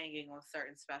her hanging on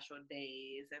certain special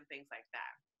days and things like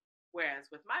that. Whereas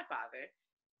with my father,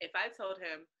 if I told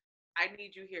him, I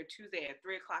need you here Tuesday at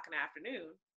 3 o'clock in the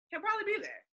afternoon, he'll probably be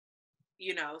there,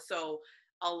 So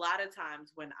a lot of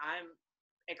times when I'm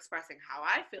expressing how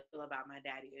I feel about my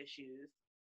daddy issues,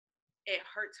 it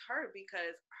hurts her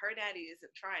because her daddy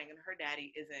isn't trying and her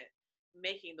daddy isn't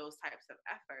making those types of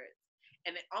efforts.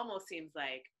 And it almost seems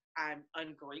like I'm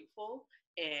ungrateful,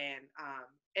 and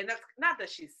that's not that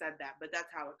she said that, but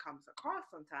that's how it comes across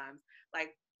sometimes.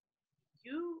 Like,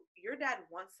 your dad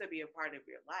wants to be a part of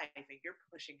your life and you're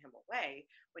pushing him away,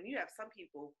 when you have some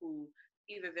people who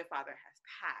either their father has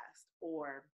passed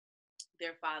or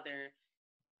their father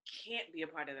can't be a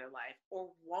part of their life or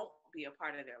won't be a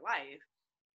part of their life,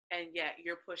 and yet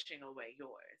you're pushing away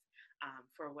yours,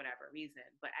 for whatever reason.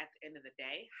 But at the end of the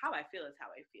day, how I feel is how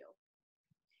I feel,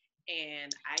 and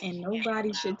I And can't nobody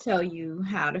allow. should tell you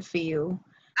how to feel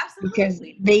because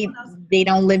Absolutely, no they one else. they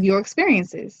don't live your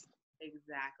experiences.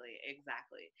 Exactly,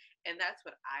 exactly. And that's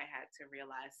what I had to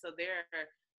realize. So there are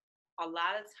a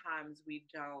lot of times we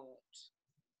don't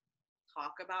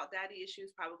talk about daddy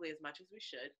issues probably as much as we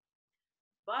should.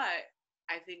 But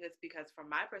I think it's because, from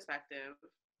my perspective,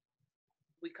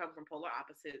 we come from polar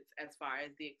opposites as far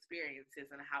as the experiences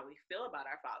and how we feel about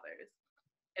our fathers.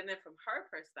 And then from her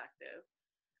perspective,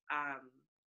 um,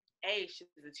 A, she's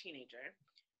a teenager.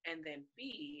 And then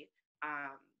B,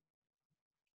 um,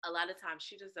 a lot of times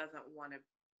she just doesn't want to,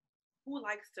 who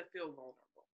likes to feel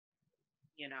vulnerable,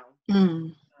 you know?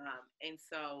 Mm. And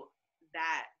so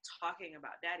that talking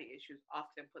about daddy issues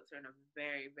often puts her in a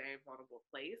very, very vulnerable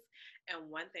place. And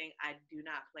one thing I do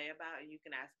not play about, and you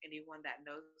can ask anyone that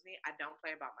knows me, I don't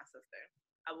play about my sister.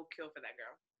 I will kill for that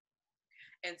girl.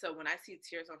 And so when I see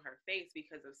tears on her face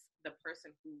because of the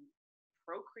person who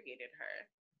procreated her,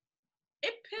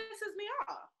 it pisses me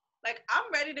off. Like, I'm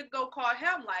ready to go call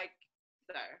him, like,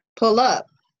 sir, Pull up.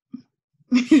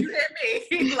 you hit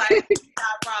me. Like, we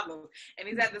got problems. And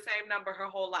he's had the same number her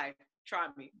whole life. Try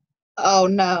me. Oh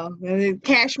no,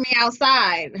 cash me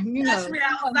outside. Catch me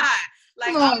outside.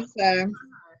 Like, Come on, sir.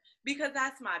 because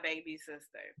that's my baby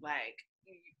sister. Like,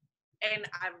 and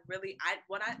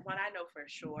what I know for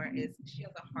sure is she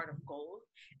has a heart of gold,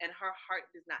 and her heart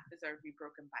does not deserve to be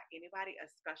broken by anybody,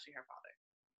 especially her father.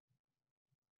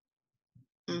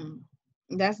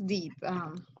 That's deep.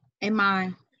 In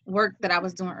my work that I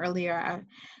was doing earlier,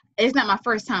 it's not my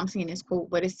first time seeing this quote,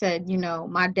 but it said,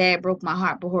 my dad broke my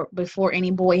heart before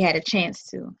any boy had a chance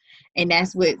to, and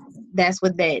that's what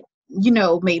that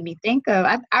made me think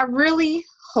of. I really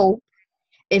hope,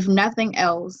 if nothing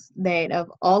else, that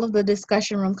of all of the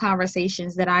discussion room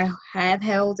conversations that I have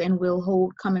held and will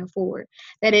hold coming forward,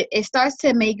 that it starts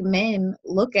to make men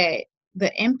look at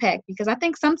the impact. Because I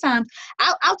think sometimes,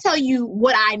 I'll tell you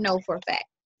what I know for a fact.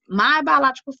 My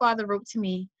biological father wrote to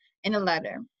me in a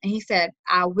letter, and he said,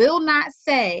 I will not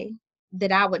say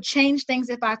that I would change things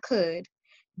if I could,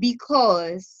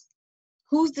 because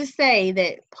who's to say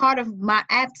that part of my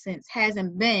absence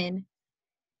hasn't been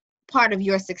part of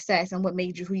your success and what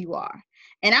made you who you are.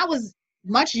 And I was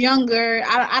much younger.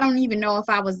 I don't even know if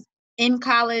I was in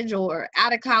college or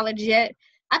out of college yet.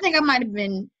 I think I might have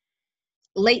been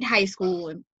late high school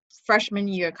and freshman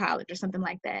year of college or something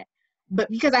like that. But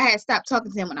because I had stopped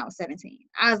talking to him when I was 17,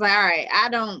 I was like, all right, I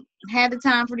don't have the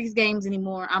time for these games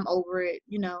anymore. I'm over it.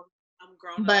 I'm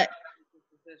grown enough But to make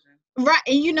this decision. right,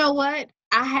 and you know what?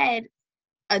 I had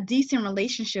a decent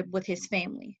relationship with his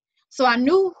family. So I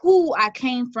knew who I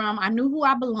came from. I knew who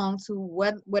I belonged to.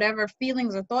 Whatever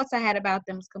feelings or thoughts I had about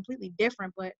them was completely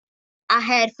different, but I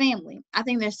had family. I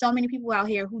think there's so many people out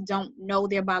here who don't know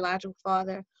their biological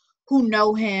father, who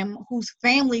know him, whose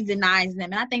family denies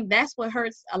them. And I think that's what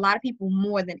hurts a lot of people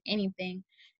more than anything,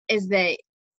 is that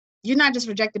you're not just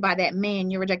rejected by that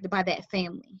man, you're rejected by that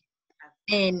family.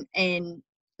 And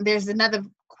there's another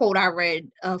quote I read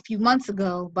a few months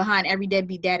ago: behind every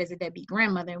deadbeat dad is a deadbeat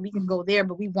grandmother. And we can go there,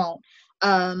 but we won't.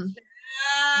 um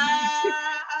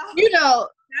you know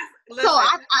so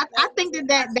Listen, I think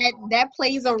that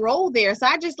plays a role there. So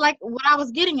I just, like, what I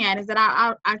was getting at is that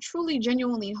I truly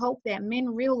genuinely hope that men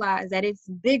realize that it's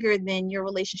bigger than your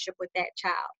relationship with that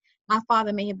child. My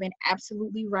father may have been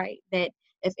absolutely right that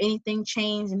if anything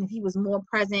changed and if he was more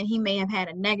present, he may have had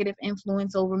a negative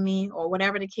influence over me, or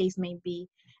whatever the case may be.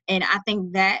 And I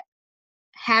think that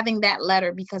having that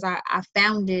letter, because I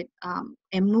found it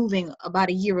in moving about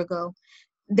a year ago,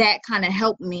 that kind of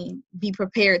helped me be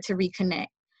prepared to reconnect.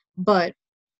 But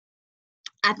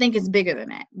I think it's bigger than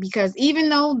that, because even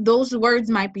though those words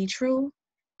might be true,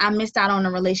 I missed out on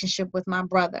a relationship with my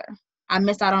brother. I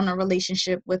missed out on a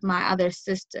relationship with my other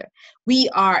sister. We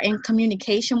are in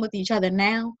communication with each other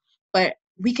now, but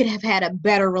we could have had a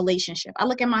better relationship. I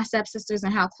look at my stepsisters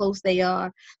and how close they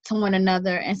are to one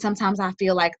another, and sometimes I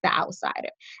feel like the outsider.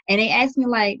 And they ask me,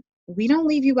 like, we don't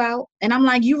leave you out. And I'm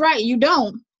like, you're right, you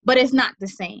don't, but it's not the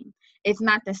same. It's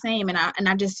not the same. And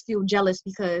I just feel jealous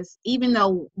because even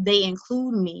though they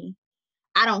include me,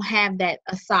 I don't have that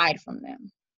aside from them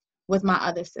with my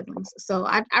other siblings. So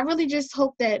I really just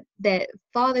hope that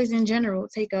fathers in general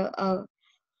take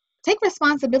take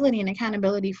responsibility and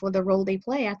accountability for the role they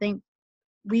play. I think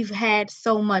we've had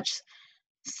so much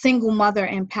single mother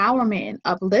empowerment and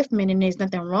upliftment, and there's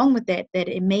nothing wrong with that, that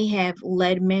it may have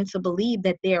led men to believe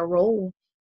that their role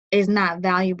is not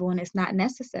valuable and it's not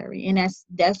necessary. And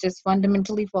that's just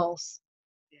fundamentally false.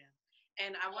 Yeah.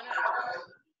 And I want to address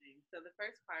two things. So the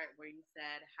first part where you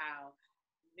said how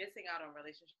missing out on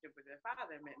relationship with your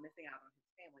father meant missing out on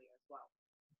his family as well.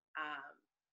 Um,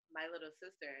 my little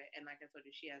sister, and like I told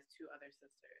you, she has two other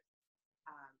sisters.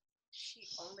 Um, she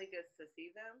only gets to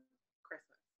see them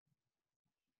Christmas.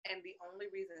 And the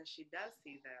only reason she does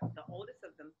see them, the oldest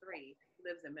of them three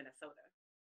lives in Minnesota,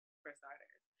 for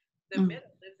starters. The Mm.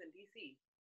 middle lives in DC,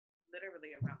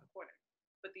 literally around the corner.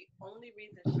 But the only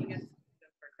reason she gets to see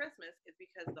them for Christmas is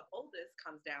because the oldest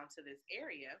comes down to this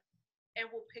area and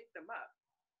will pick them up.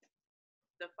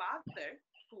 The father,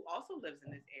 who also lives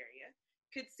in this area,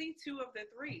 could see two of the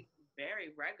three very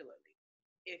regularly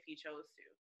if he chose to.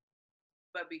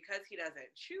 But because he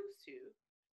doesn't choose to,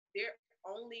 their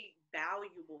only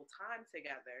valuable time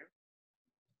together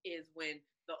is when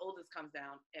the oldest comes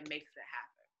down and makes it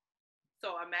happen.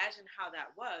 So imagine how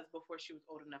that was before she was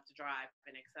old enough to drive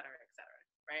and et cetera,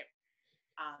 right?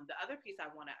 The other piece I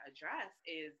want to address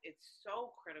is it's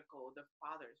so critical, the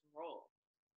father's role,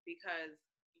 because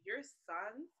your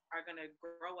sons are going to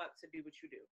grow up to do what you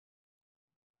do.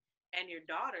 And your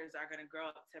daughters are going to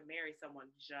grow up to marry someone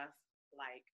just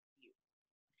like you.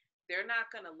 They're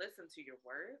not going to listen to your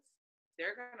words.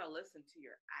 They're going to listen to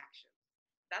your actions.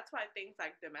 That's why things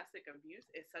like domestic abuse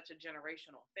is such a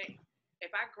generational thing.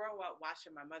 If I grow up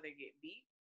watching my mother get beat,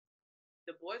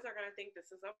 the boys are going to think this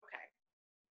is okay.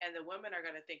 And the women are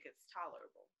going to think it's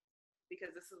tolerable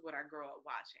because this is what I grow up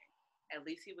watching. At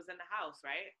least he was in the house,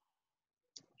 right?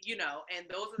 And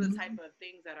those are the type of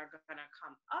things that are going to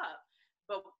come up.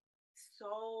 But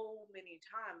so many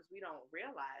times we don't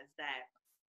realize that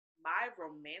my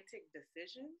romantic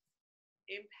decisions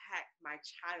impact my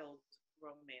child's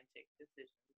romantic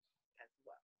decisions as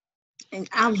well. And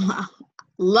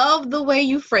love the way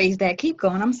you phrase that. Keep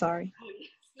going. I'm sorry.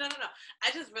 No. I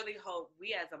just really hope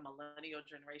we as a millennial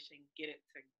generation get it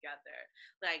together.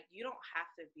 Like, you don't have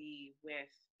to be with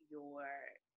your,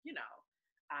 you know,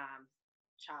 um,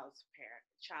 child's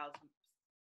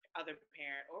other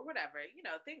parent or whatever.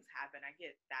 Things happen. I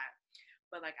get that.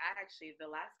 But like, the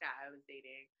last guy I was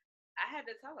dating, I had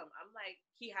to tell him, I'm like,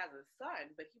 he has a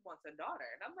son, but he wants a daughter.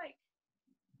 And I'm like,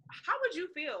 how would you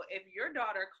feel if your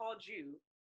daughter called you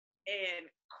and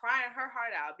crying her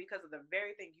heart out because of the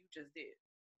very thing you just did?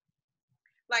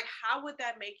 Like, how would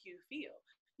that make you feel?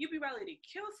 You'd be ready to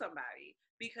kill somebody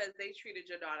because they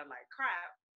treated your daughter like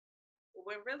crap,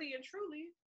 when really and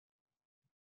truly,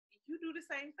 you do the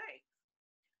same thing.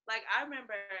 Like, I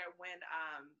remember when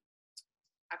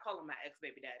I call him my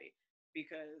ex-baby daddy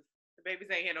because the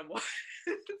babies ain't here no more.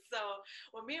 So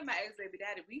when me and my ex-baby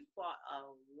daddy, we fought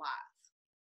a lot.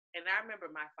 And I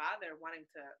remember my father wanting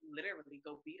to literally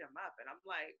go beat him up. And I'm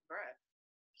like, bruh,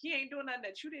 he ain't doing nothing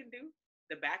that you didn't do.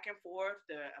 The back and forth,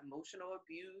 the emotional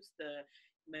abuse, the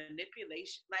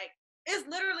manipulation. Like, it's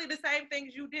literally the same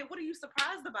things you did. What are you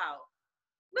surprised about?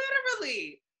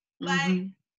 Literally.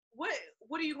 Like,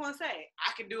 what are you going to say?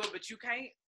 I can do it, but you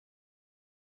can't?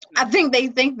 I think they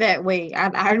think that way.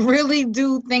 I really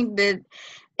do think that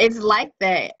it's like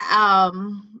that.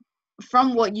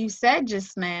 From what you said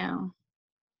just now,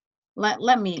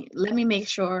 let me make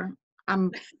sure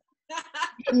I'm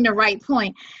getting the right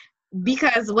point,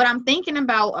 because what I'm thinking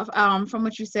about from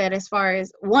what you said, as far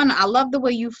as one, I love the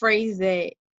way you phrase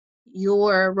it.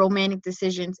 Your romantic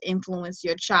decisions influence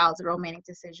your child's romantic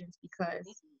decisions, because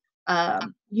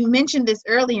you mentioned this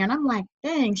earlier, and I'm like,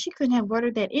 dang, she couldn't have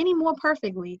worded that any more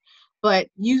perfectly. But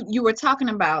you were talking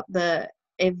about the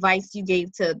advice you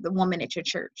gave to the woman at your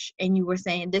church, and you were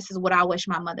saying, this is what I wish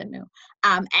my mother knew.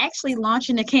 I'm actually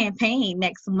launching a campaign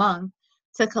next month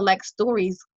to collect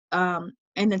stories, and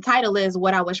the title is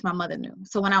What I Wish My Mother Knew.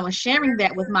 So when I was sharing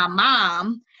that with my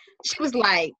mom, she was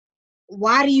like,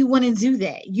 why do you want to do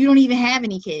that? You don't even have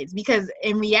any kids. Because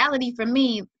in reality, for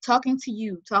me, talking to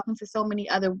you, talking to so many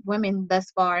other women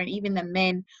thus far, and even the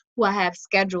men who I have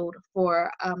scheduled for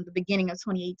the beginning of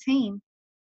 2018,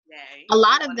 a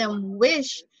lot of them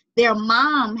wish their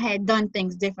mom had done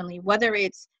things differently, whether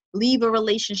it's leave a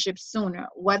relationship sooner,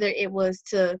 whether it was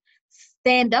to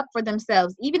stand up for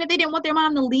themselves. Even if they didn't want their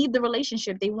mom to leave the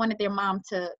relationship, they wanted their mom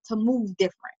to move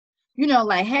different.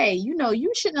 Like, hey, you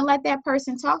shouldn't have let that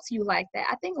person talk to you like that.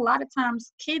 I think a lot of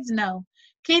times kids know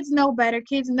better.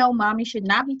 Kids know mommy should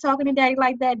not be talking to daddy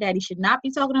like that. Daddy should not be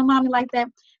talking to mommy like that.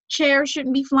 Chairs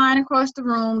shouldn't be flying across the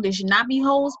room. There should not be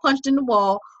holes punched in the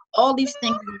wall. All these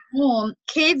things.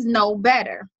 Kids know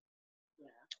better.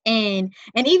 And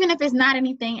even if it's not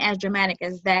anything as dramatic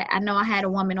as that, I know I had a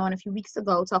woman on a few weeks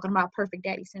ago talking about perfect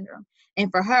daddy syndrome.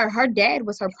 And for her, her dad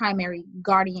was her primary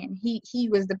guardian. He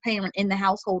was the parent in the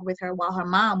household with her while her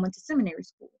mom went to seminary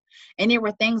school. And there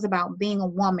were things about being a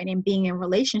woman and being in a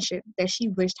relationship that she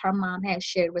wished her mom had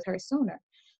shared with her sooner.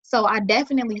 So I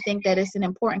definitely think that it's an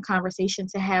important conversation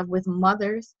to have with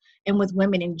mothers and with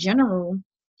women in general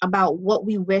about what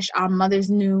we wish our mothers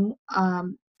knew,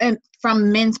 and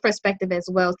from men's perspective as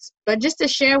well, but just to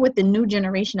share with the new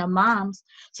generation of moms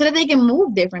so that they can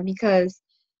move different, because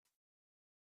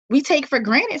we take for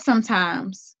granted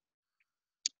sometimes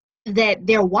that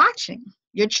they're watching.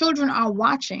 Your children are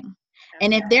watching.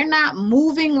 And if they're not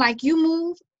moving like you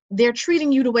move, they're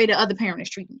treating you the way the other parent is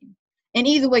treating you. And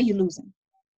either way, you're losing.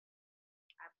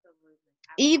 Absolutely.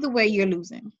 Either way, you're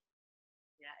losing.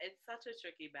 Yeah, it's such a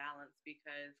tricky balance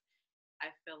because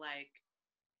I feel like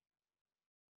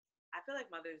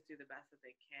mothers do the best that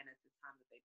they can at the time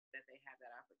that they have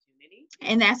that opportunity.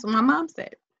 And that's what my mom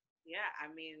said. Yeah, I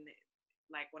mean,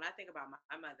 like when I think about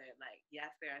my mother, like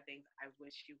yes, there are things I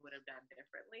wish she would have done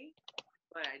differently,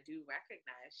 but I do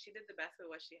recognize she did the best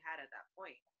with what she had at that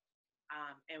point.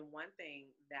 And one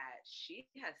thing that she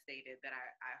has stated that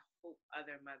I hope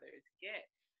other mothers get,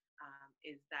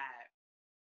 is that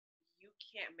you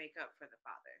can't make up for the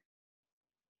father.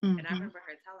 And I Mm-hmm. remember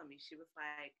her telling me, she was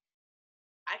like,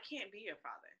 I can't be your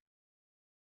father.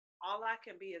 All I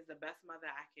can be is the best mother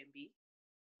I can be.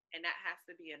 And that has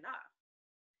to be enough.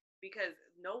 Because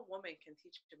no woman can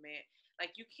teach a man,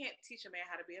 like, you can't teach a man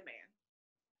how to be a man.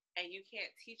 And you can't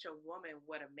teach a woman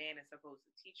what a man is supposed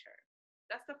to teach her.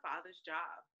 That's the father's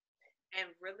job.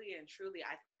 And really and truly,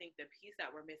 I think the piece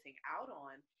that we're missing out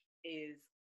on is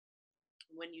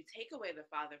when you take away the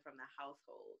father from the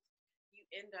household, you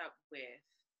end up with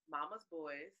mama's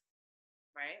boys,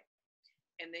 right?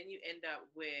 And then you end up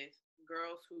with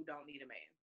girls who don't need a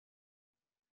man.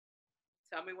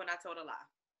 Tell me when I told a lie.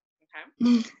 Okay.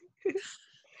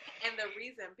 And the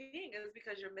reason being is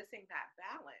because you're missing that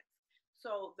balance.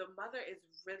 So the mother is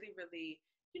really, really,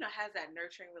 has that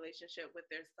nurturing relationship with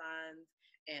their sons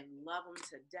and love them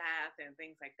to death and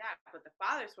things like that. But the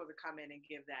father's supposed to come in and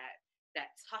give that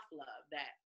tough love,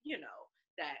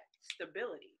 that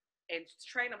stability, and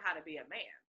train them how to be a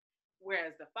man.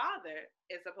 Whereas the father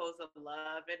is supposed to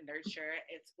love and nurture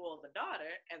and spoil the daughter,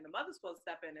 and the mother's supposed to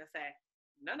step in and say,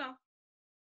 no, no,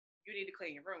 you need to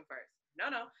clean your room first. No,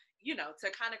 no, to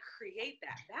kind of create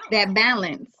that balance. That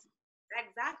balance.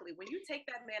 Exactly. When you take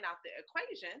that man out the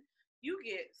equation, you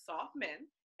get soft men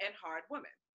and hard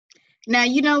women. Now,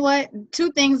 you know what?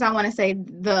 Two things I want to say.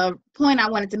 The point I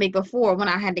wanted to make before, when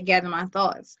I had to gather my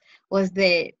thoughts, was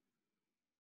that,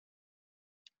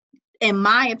 in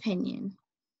my opinion,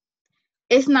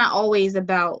 it's not always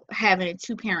about having a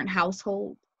two-parent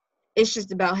household. It's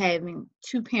just about having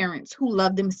two parents who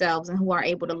love themselves and who are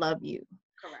able to love you.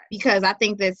 Correct. Because I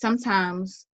think that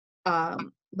sometimes,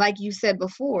 like you said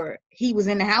before, he was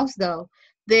in the house though.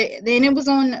 Then it was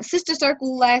on Sister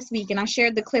Circle last week, and I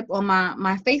shared the clip on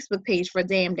my Facebook page for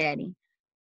DaaamnDaddy.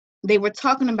 They were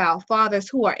talking about fathers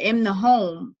who are in the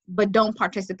home but don't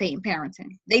participate in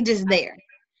parenting. They just there.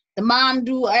 The mom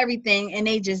do everything and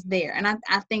they just there. And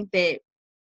I think that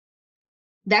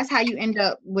that's how you end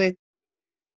up with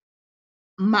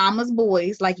mama's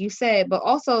boys, like you said, but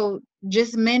also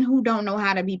just men who don't know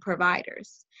how to be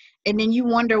providers. And then you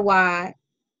wonder why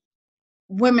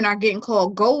women are getting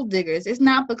called gold diggers. It's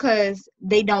not because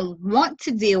they don't want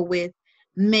to deal with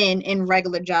men in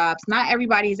regular jobs. Not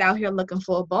everybody's out here looking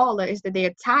for a baller. It's that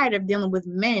they're tired of dealing with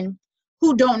men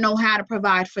who don't know how to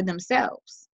provide for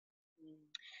themselves.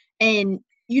 And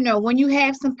when you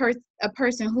have a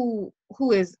person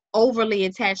who is overly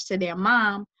attached to their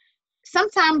mom,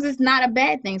 sometimes it's not a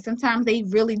bad thing. Sometimes they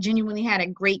really genuinely had a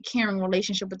great caring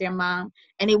relationship with their mom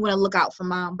and they want to look out for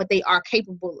mom, but they are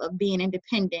capable of being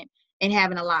independent and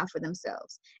having a lot for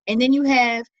themselves. And then you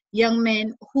have young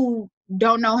men who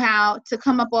don't know how to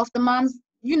come up off the mom's,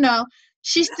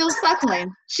 she's still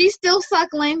suckling. She's still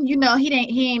suckling.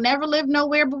 He ain't never lived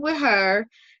nowhere but with her.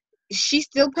 She's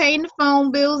still paying the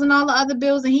phone bills and all the other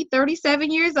bills, and he's 37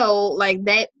 years old. Like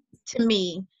that, to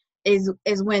me, is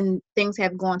when things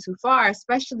have gone too far,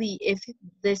 especially if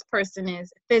this person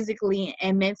is physically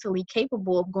and mentally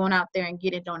capable of going out there and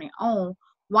getting it on their own.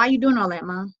 Why are you doing all that,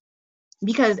 mom?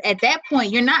 Because at that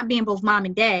point, you're not being both mom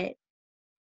and dad.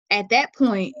 At that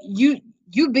point, you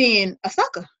being a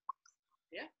sucker.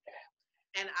 Yeah.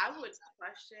 And I would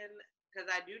question,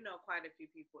 because I do know quite a few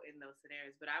people in those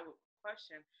scenarios, but I would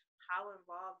question, how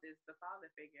involved is the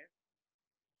father figure?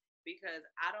 Because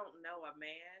I don't know a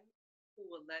man who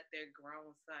would let their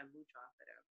grown son mooch off of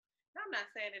them. I'm not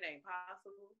saying it ain't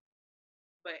possible,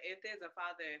 but if there's a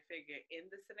father figure in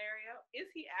the scenario, is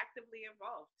he actively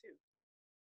involved too?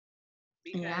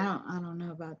 Yeah, Because I don't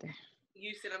know about that.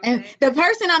 you see what I'm And saying? the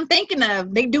person I'm thinking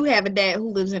of, they do have a dad who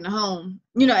lives in the home.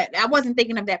 You know, I wasn't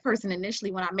thinking of that person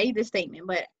initially when I made this statement,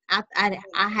 but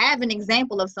I have an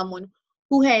example of someone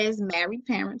who has married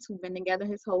parents who've been together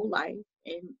his whole life,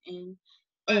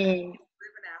 But and he's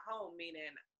living at home,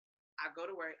 meaning I go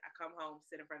to work, I come home,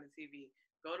 sit in front of the TV.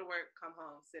 Go to work, come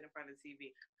home, sit in front of the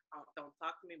TV. Don't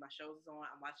talk to me. My show's is on.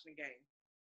 I'm watching the game.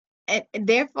 and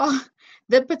therefore,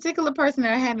 the particular person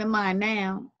that I have in mind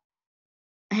now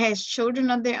has children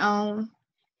of their own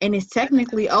and is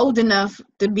technically old enough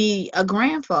to be a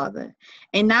grandfather.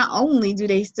 And not only do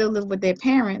they still live with their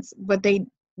parents, but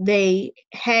they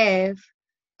have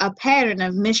a pattern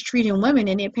of mistreating women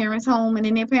in their parents' home and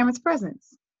in their parents'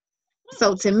 presence.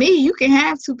 So to me, you can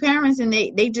have two parents and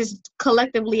they just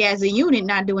collectively as a unit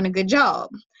not doing a good job.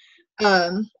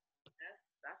 Um,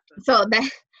 That's the so that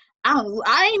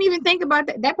I ain't even think about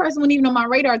that. That person wasn't even on my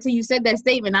radar until you said that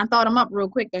statement. I thought him up real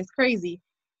quick. That's crazy.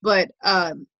 But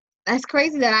that's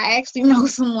crazy that I actually know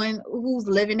someone who's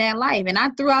living that life. And I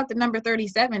threw out the number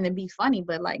 37 to be funny,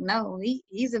 but like no,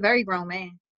 he's a very grown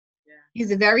man. yeah.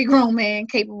 He's a very grown man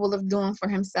capable of doing for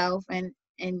himself and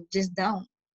just don't.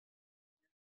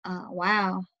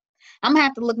 Wow. I'm gonna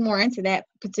have to look more into that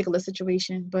particular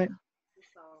situation, but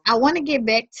So I want to get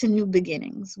back to new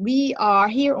beginnings. We are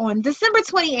here on December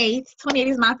 28th. 28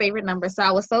 is my favorite number, so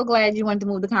I was so glad you wanted to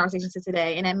move the conversation to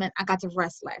today, and that meant I got to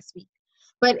rest last week.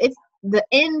 But it's the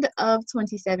end of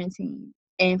 2017,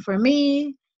 and for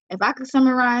me, if I could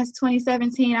summarize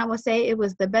 2017, I would say it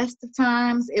was the best of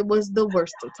times, it was the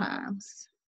worst of times.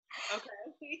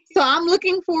 okay. So I'm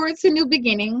looking forward to new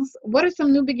beginnings. What are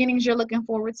some new beginnings you're looking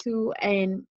forward to?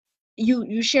 And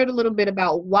you shared a little bit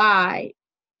about why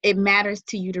it matters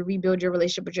to you to rebuild your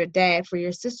relationship with your dad for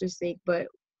your sister's sake, but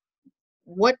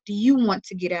what do you want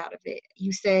to get out of it?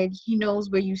 You said he knows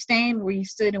where you stand, where you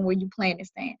stood, and where you plan to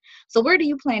stand. So where do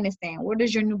you plan to stand? What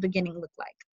does your new beginning look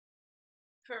like?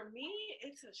 For me,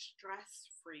 it's a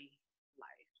stress-free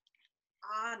life.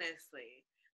 Honestly,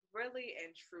 really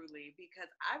and truly, because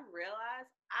I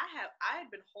realized I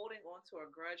had been holding on to a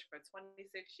grudge for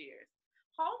 26 years.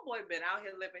 Homeboy been out here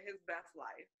living his best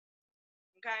life.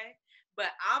 Okay.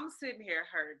 But I'm sitting here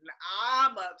hurting.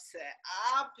 I'm upset.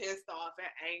 I'm pissed off and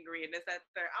angry and this, that,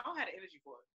 third. I don't have the energy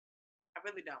for it. I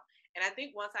really don't. And I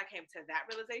think once I came to that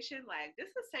realization, like,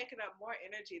 this is taking up more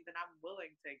energy than I'm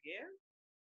willing to give,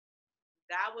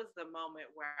 that was the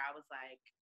moment where I was like,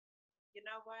 you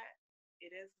know what?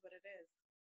 It is what it is.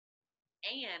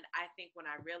 And I think when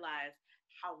I realized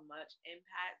how much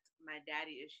impact my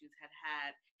daddy issues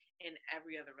had in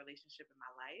every other relationship in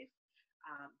my life,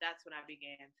 that's when I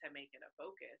began to make it a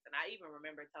focus. And I even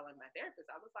remember telling my therapist,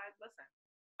 I was like, listen,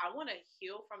 I want to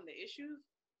heal from the issues,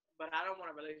 but I don't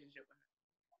want a relationship with him.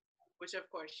 Which, of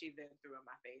course, she then threw in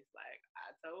my face, like,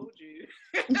 I told you.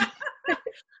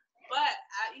 But,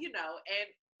 and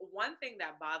one thing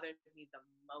that bothered me the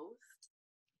most,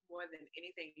 more than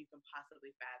anything you can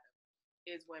possibly fathom,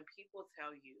 is when people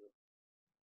tell you,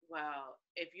 well,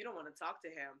 if you don't want to talk to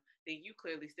him, then you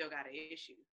clearly still got an issue.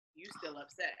 You still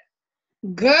upset.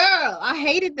 Girl, I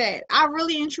hated that. I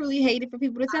really and truly hated for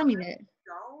people to I tell me really that.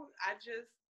 don't. I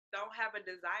just don't have a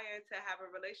desire to have a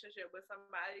relationship with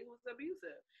somebody who's abusive.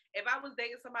 If I was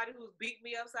dating somebody who's beat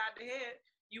me upside the head,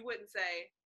 you wouldn't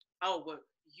say, "Oh, well,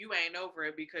 you ain't over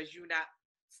it because you not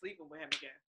sleeping with him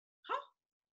again." Huh?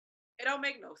 It don't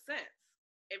make no sense.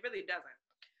 It really doesn't.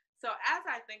 So as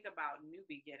I think about new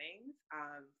beginnings,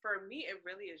 for me, it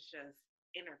really is just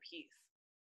inner peace.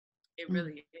 It Mm.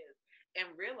 really is,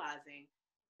 and realizing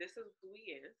this is who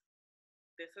he is.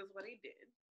 This is what he did.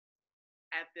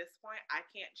 At this point, I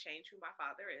can't change who my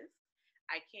father is.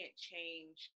 I can't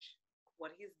change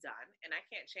what he's done, and I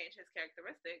can't change his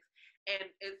characteristics. And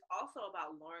it's also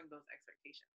about lowering those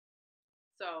expectations.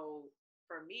 So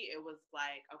for me, it was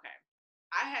like, okay,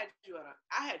 I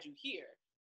had you here.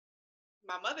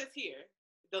 My mother's here.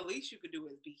 The least you could do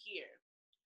is be here.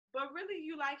 But really,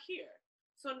 you like here.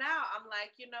 So now I'm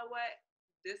like, you know what?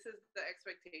 This is the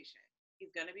expectation.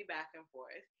 He's going to be back and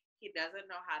forth. He doesn't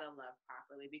know how to love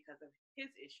properly because of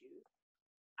his issues,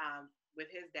 with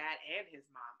his dad and his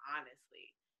mom,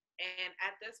 honestly. And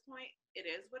at this point, it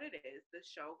is what it is. The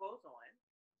show goes on.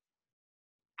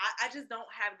 I just don't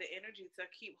have the energy to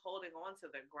keep holding on to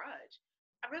the grudge.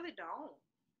 I really don't.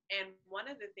 And one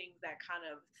of the things that kind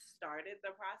of started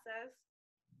the process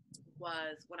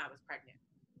was when I was pregnant.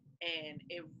 And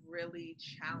it really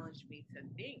challenged me to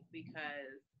think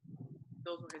because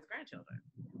those were his grandchildren.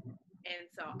 And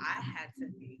so I had to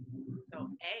think, so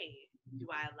A,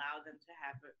 I allow them to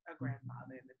have a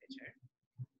grandfather in the picture,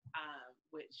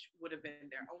 which would have been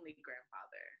their only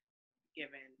grandfather,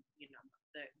 given,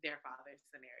 their father's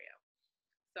scenario.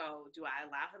 So do I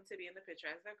allow him to be in the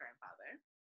picture as their grandfather?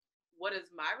 What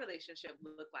does my relationship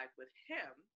look like with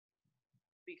him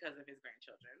because of his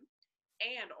grandchildren?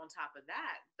 And on top of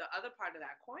that, the other part of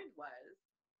that coin was,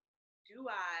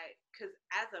 because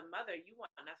as a mother, you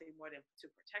want nothing more than to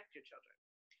protect your children.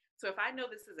 So if I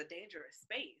know this is a dangerous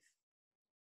space,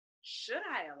 should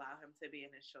I allow him to be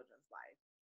in his children's life?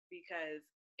 Because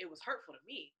it was hurtful to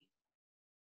me.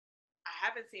 I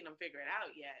haven't seen him figure it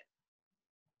out yet.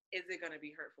 Is it going to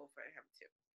be hurtful for him too?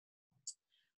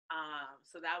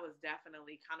 So that was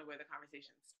definitely kind of where the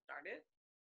conversation started.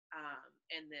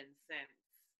 And then since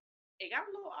it got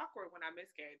a little awkward when I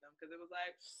miscarried them, because it was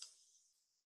like,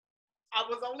 I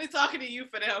was only talking to you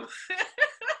for them.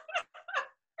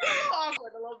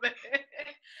 Awkward a little bit.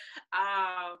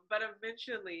 But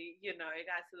eventually, it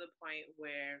got to the point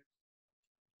where,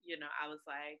 I was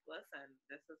like, listen,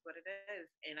 this is what it is.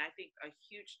 And I think a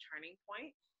huge turning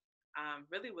point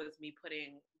really was me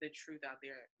putting the truth out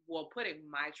there. Well, putting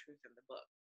my truth in the book.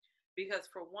 Because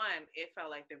for one, it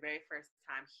felt like the very first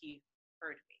time he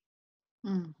heard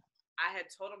me. I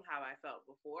had told him how I felt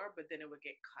before, but then it would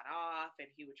get cut off and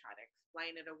he would try to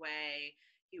explain it away.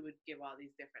 He would give all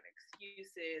these different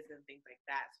excuses and things like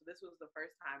that. So this was the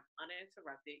first time,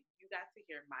 uninterrupted, you got to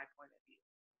hear my point of view.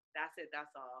 That's it.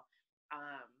 That's all.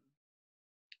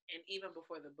 And even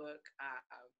before the book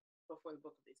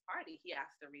release party, he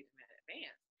asked to read it in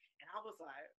advance. And I was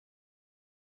like,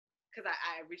 because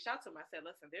I reached out to him. I said,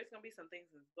 listen, there's going to be some things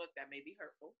in this book that may be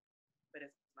hurtful, but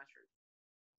it's my truth.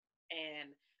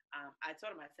 And I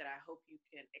told him, I said, I hope you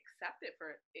can accept it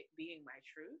for it being my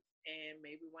truth. And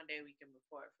maybe one day we can move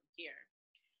forward from here.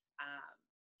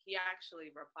 He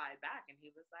actually replied back and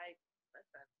he was like,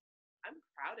 listen, I'm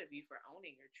proud of you for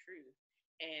owning your truth.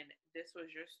 And this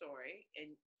was your story.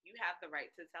 And you have the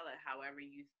right to tell it however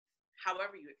you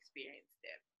experienced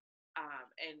it.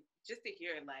 And just to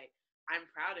hear, like, I'm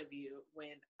proud of you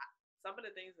when some of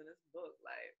the things in this book,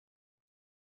 like,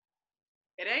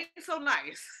 it ain't so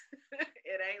nice.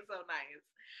 It ain't so nice.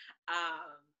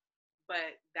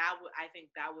 But I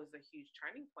think that was a huge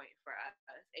turning point for us.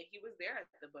 And he was there at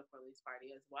the book release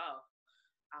party as well.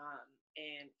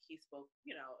 And he spoke,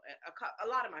 a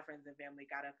lot of my friends and family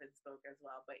got up and spoke as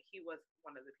well, but he was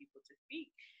one of the people to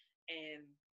speak. And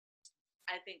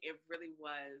I think it really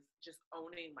was just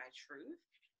owning my truth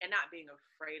and not being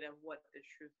afraid of what the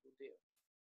truth will do.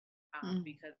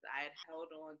 Because I had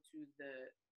held on to the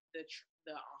 100%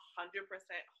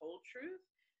 whole truth.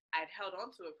 I'd held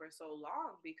on to it for so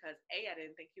long because A, I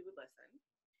didn't think he would listen,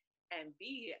 and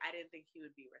B, I didn't think he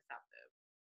would be receptive.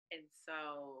 And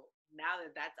so now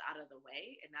that that's out of the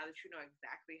way, and now that you know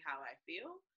exactly how I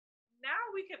feel, now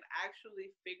we can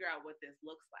actually figure out what this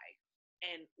looks like.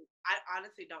 And I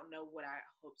honestly don't know what I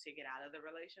hope to get out of the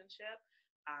relationship,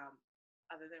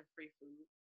 other than free food.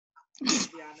 To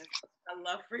be honest, I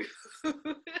love free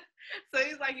food. So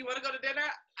he's like, you want to go to dinner?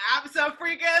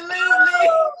 Absolutely.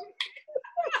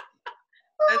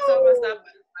 That's so messed up,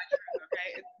 but it's my truth, okay?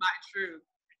 It's my truth.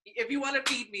 If you want to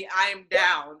feed me, I am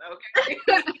down, okay?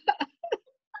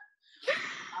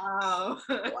 Wow.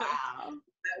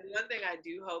 One thing I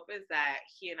do hope is that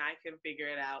he and I can figure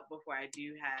it out before I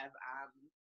do have,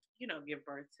 give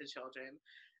birth to children.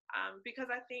 Because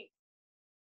I think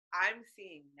I'm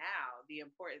seeing now the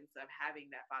importance of having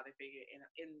that father figure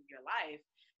in your life,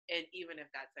 and even if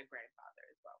that's a grandfather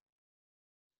as well.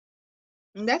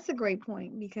 That's a great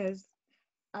point because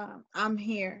I'm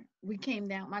here. We came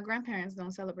down. My grandparents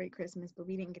don't celebrate Christmas, but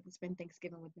we didn't get to spend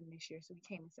Thanksgiving with them this year, so we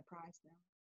came and surprised them.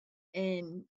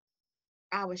 And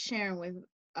I was sharing with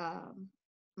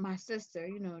my sister,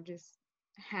 just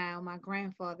how my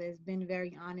grandfather has been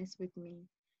very honest with me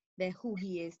that who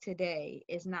he is today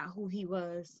is not who he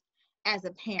was as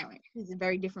a parent. He's a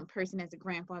very different person as a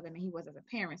grandfather than he was as a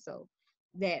parent. So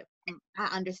that I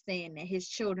understand that his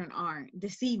children aren't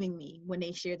deceiving me when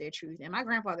they share their truth. And my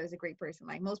grandfather is a great person.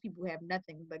 Like, most people have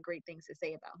nothing but great things to say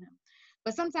about him.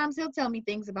 But sometimes he'll tell me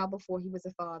things about before he was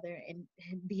a father and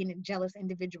being a jealous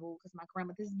individual because my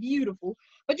grandmother's beautiful.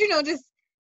 But, just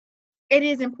it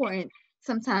is important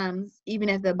sometimes, even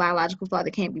if the biological father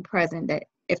can't be present, that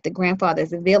if the grandfather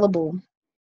is available,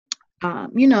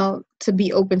 to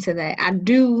be open to that. I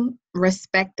do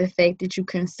respect the fact that you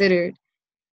considered,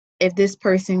 if this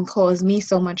person caused me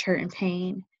so much hurt and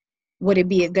pain, would it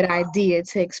be a good idea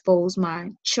to expose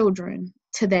my children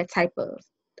to that type of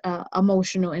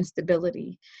emotional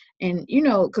instability? And,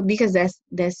 because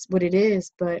that's what it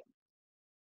is. But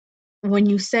when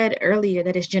you said earlier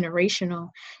that it's generational,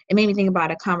 it made me think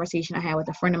about a conversation I had with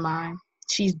a friend of mine.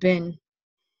 She's been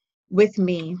with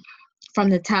me from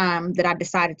the time that I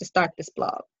decided to start this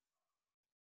blog.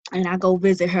 And I go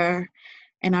visit her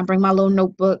and I bring my little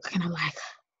notebook and I'm like,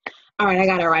 all right, I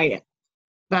got to write it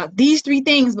about these 3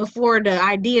 things before the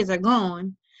ideas are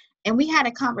gone. And we had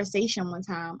a conversation one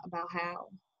time about how,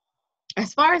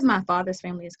 as far as my father's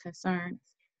family is concerned,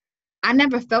 I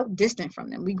never felt distant from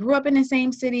them. We grew up in the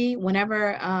same city.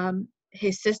 Whenever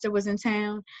his sister was in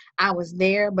town, I was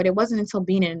there. But it wasn't until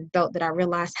being an adult that I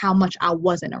realized how much I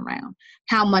wasn't around,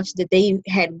 how much that they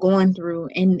had gone through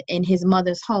in his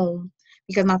mother's home,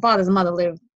 because my father's mother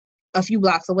lived a few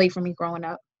blocks away from me growing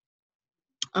up.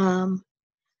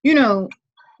 You know,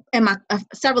 and my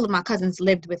several of my cousins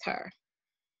lived with her.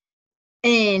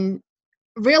 And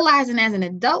realizing as an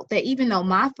adult that even though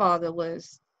my father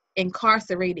was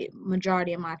incarcerated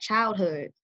majority of my childhood,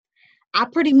 I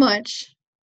pretty much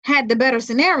had the better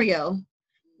scenario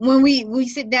when we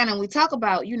sit down and we talk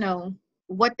about,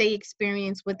 what they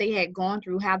experienced, what they had gone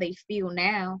through, how they feel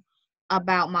now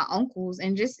about my uncles,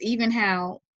 and just even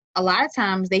how a lot of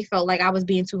times they felt like I was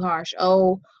being too harsh.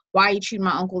 Oh, why you treat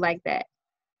my uncle like that?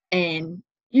 And,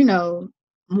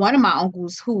 one of my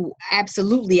uncles who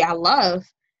absolutely I love,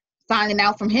 finding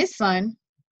out from his son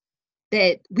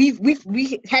that we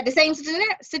had the same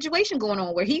situation going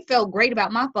on where he felt great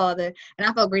about my father and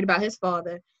I felt great about his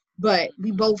father, but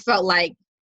we both felt like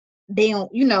they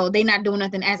don't, they not doing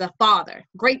nothing as a father.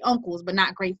 Great uncles, but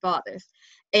not great fathers.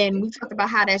 And we talked about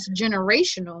how that's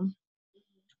generational,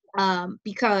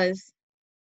 because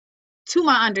to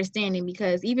my understanding,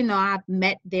 because even though I've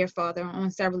met their father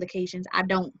on several occasions, I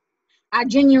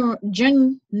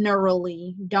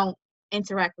generally don't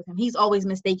interact with him. He's always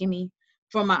mistaken me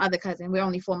for my other cousin. We're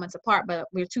only 4 months apart, but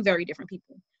we're 2 very different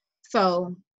people.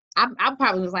 So I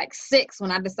probably was like 6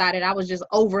 when I decided I was just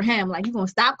over him. Like, you gonna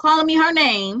stop calling me her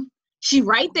name? She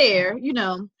right there,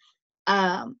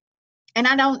 And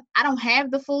I don't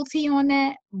have the full tea on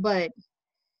that, but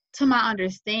to my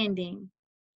understanding,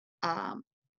 um,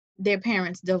 their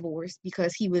parents divorced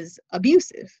because he was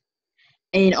abusive.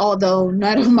 And although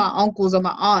none of my uncles or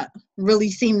my aunt really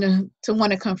seem to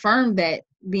want to confirm that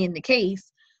being the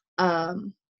case,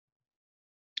 um,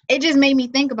 it just made me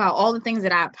think about all the things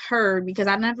that I've heard, because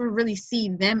I never really see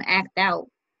them act out.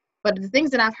 But the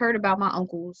things that I've heard about my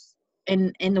uncles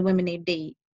and the women they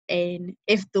date, and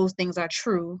if those things are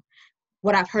true,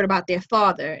 what I've heard about their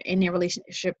father and their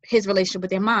relationship, his relationship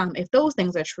with their mom, if those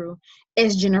things are true,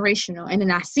 it's generational. And then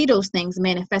I see those things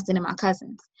manifesting in my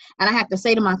cousins. And I have to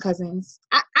say to my cousins,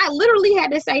 I literally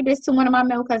had to say this to one of my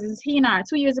male cousins. He and I are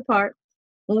 2 years apart.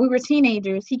 When we were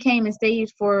teenagers, he came and stayed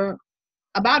for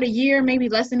about a year, maybe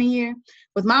less than a year,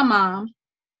 with my mom.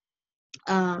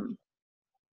 And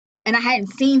I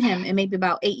hadn't seen him in maybe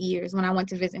about 8 years when I went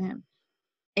to visit him.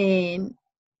 And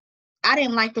I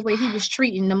didn't like the way he was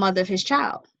treating the mother of his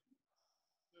child.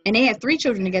 And they had 3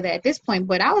 children together at this point.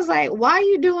 But I was like, why are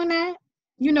you doing that?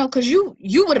 Because you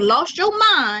would have lost your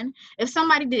mind if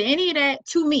somebody did any of that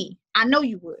to me. I know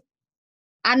you would.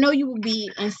 I know you would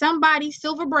be in somebody's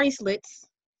silver bracelets.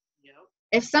 Yep.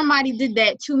 If somebody did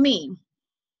that to me,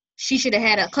 she should have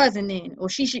had a cousin in, or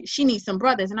she needs some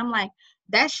brothers. And I'm like,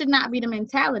 that should not be the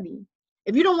mentality.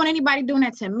 If you don't want anybody doing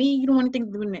that to me, you don't want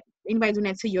anybody doing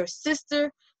that to your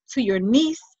sister, to your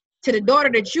niece, to the daughter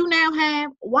that you now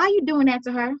have. Why are you doing that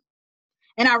to her?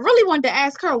 And I really wanted to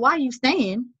ask her, why are you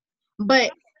staying?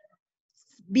 But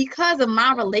because of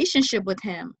my relationship with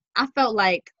him, I felt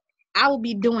like I would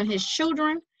be doing his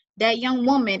children, that young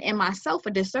woman, and myself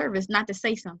a disservice not to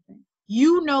say something.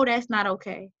 That's not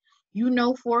okay. You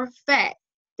know for a fact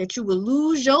that you would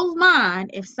lose your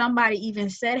mind if somebody even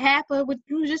said half of what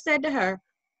you just said to her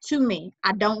to me.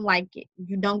 I don't like it.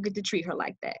 You don't get to treat her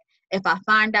like that. If I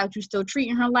find out you still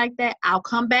treating her like that, I'll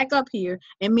come back up here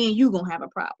and me and you gonna have a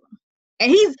problem. And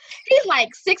he's like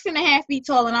 6.5 feet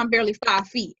tall and I'm barely 5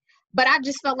 feet. But I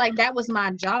just felt like that was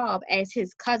my job as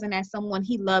his cousin, as someone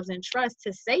he loves and trusts,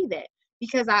 to say that,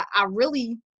 because I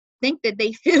really think that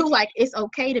they feel like it's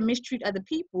okay to mistreat other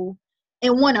people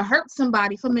and want to hurt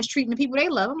somebody for mistreating the people they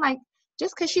love. I'm like,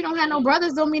 just because she don't have no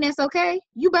brothers don't mean that's okay.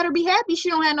 You better be happy she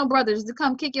don't have no brothers to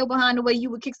come kick your behind the way you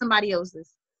would kick somebody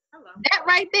else's. That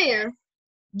right there,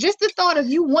 just the thought of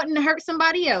you wanting to hurt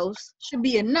somebody else should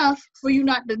be enough for you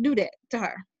not to do that to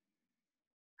her.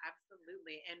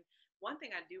 Absolutely. And one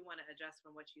thing I do want to address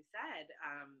from what you said,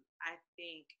 I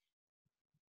think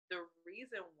the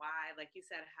reason why, like you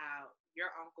said, how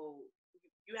your uncle,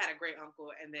 you had a great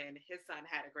uncle, and then his son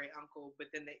had a great uncle,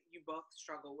 but then you both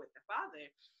struggle with the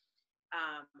father.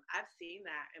 I've seen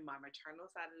that in my maternal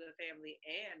side of the family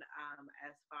and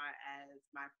as far as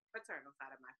my paternal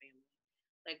side of my family.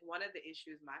 Like one of the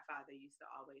issues my father used to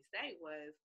always say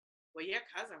was, "Well, your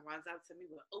cousin runs up to me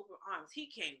with open arms.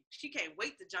 She can't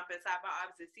wait to jump inside my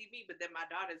arms and see me, but then my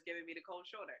daughter's giving me the cold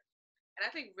shoulder." And I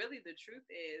think really the truth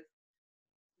is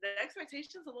the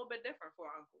expectation's a little bit different for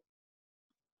uncle,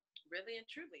 really and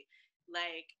truly.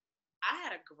 Like I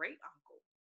had a great uncle.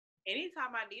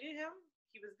 Anytime I needed him,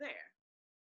 he was there.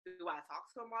 Do I talk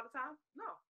to him all the time?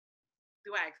 No.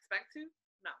 Do I expect to?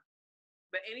 No.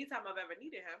 But anytime I've ever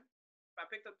needed him, if I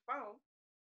picked up the phone,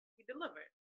 he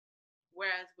delivered.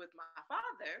 Whereas with my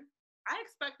father, I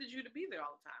expected you to be there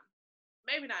all the time.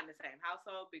 Maybe not in the same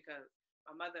household because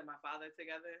my mother and my father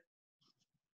together.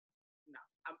 No,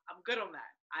 I'm good on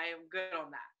that. I am good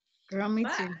on that. Girl, me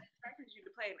But too. I expected you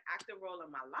to play an active role in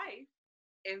my life.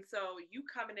 And so you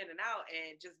coming in and out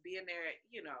and just being there,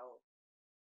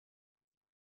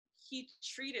 he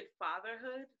treated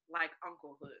fatherhood like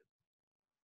unclehood.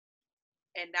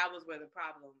 And that was where the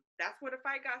problem, that's where the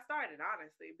fight got started,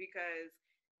 honestly, because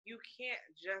you can't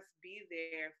just be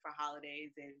there for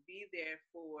holidays and be there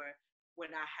for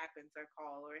when I happen to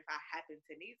call or if I happen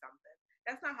to need something.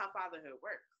 That's not how fatherhood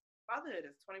works. Fatherhood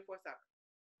is 24/7,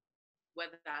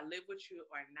 whether I live with you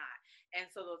or not.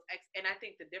 And so and I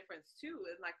think the difference too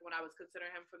is like when I was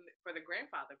considering him for the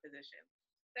grandfather position,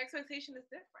 the expectation is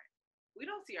different. We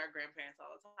don't see our grandparents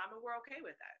all the time, and we're okay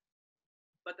with that.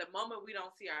 But the moment we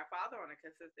don't see our father on a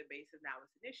consistent basis, now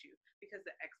it's an issue because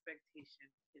the expectation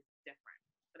is different.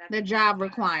 But I The think that's job why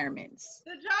requirements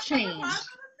the job change. requirements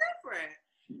is different.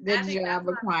 The And I think that's job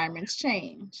why requirements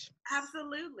change.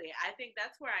 absolutely. I think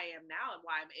that's where I am now and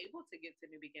why I'm able to get to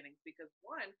new beginnings because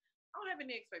one, I don't have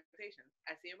any expectations.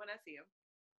 I see him when I see him.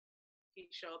 He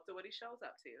shows up to what he shows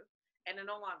up to. And it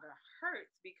no longer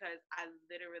hurts because I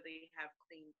literally have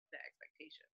cleaned the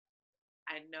expectation.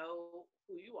 I know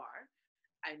who you are.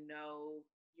 I know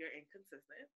you're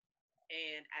inconsistent.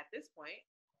 And at this point,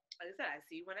 like I said, I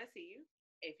see you when I see you.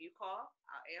 If you call,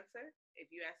 I'll answer. If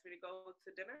you ask me to go to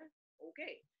dinner,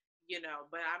 okay.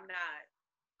 But I'm not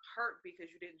hurt because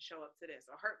you didn't show up to this,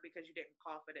 or hurt because you didn't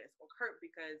call for this, or hurt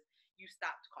because you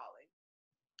stopped calling.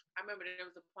 I remember there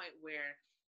was a point where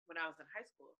when I was in high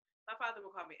school, my father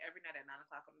would call me every night at 9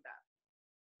 o'clock on the dot.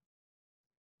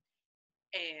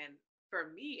 And for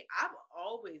me, I've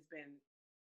always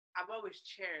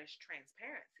cherished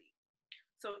transparency.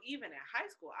 So even in high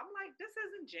school, I'm like, this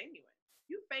isn't genuine.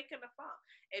 You faking the funk.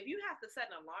 If you have to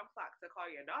set an alarm clock to call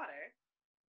your daughter,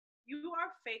 you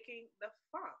are faking the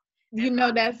funk. And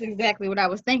That's honestly, exactly what I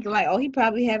was thinking. Like, oh, he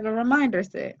probably have a reminder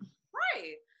set.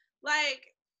 right.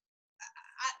 Like,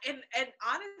 and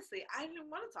honestly, I didn't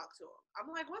want to talk to him. I'm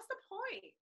like, what's the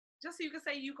point? Just so you can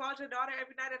say you called your daughter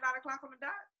every night at 9 o'clock on the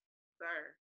dot?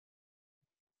 Sir,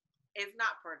 it's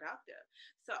not productive.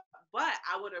 So, but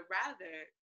I would have rather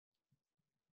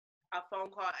a phone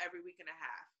call every week and a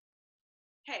half.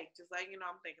 Hey, just letting you know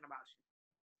I'm thinking about you.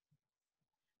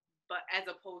 But as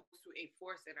opposed to a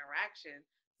forced interaction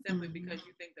simply because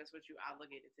you think that's what you're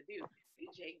obligated to do. Be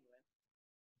genuine.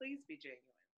 Please be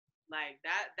genuine. Like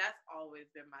that's always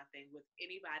been my thing with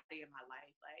anybody in my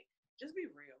life. Like, just be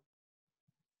real.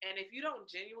 And if you don't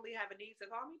genuinely have a need to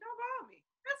call me, don't call me.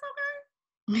 That's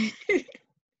okay.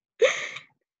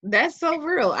 That's so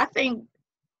real. I think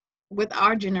with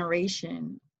our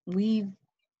generation, we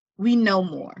know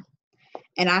more.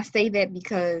 And I say that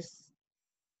because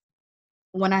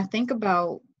when I think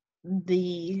about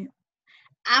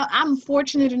I'm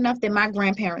fortunate enough that my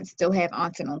grandparents still have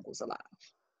aunts and uncles alive.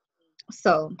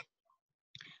 So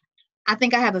I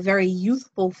think I have a very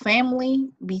youthful family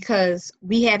because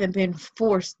we haven't been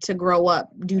forced to grow up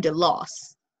due to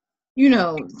loss. You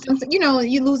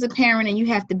lose a parent and you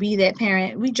have to be that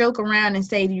parent. We joke around and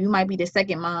say you might be the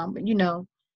second mom, but you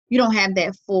don't have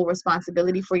that full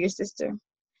responsibility for your sister.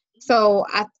 So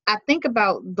I think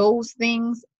about those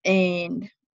things and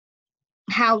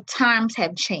how times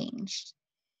have changed.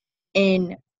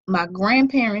 In my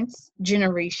grandparents'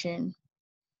 generation,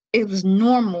 it was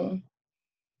normal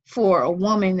for a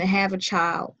woman to have a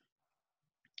child.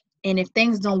 And if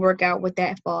things don't work out with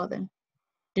that father,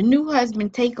 the new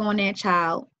husband take on that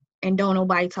child and don't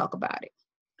nobody talk about it.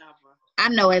 I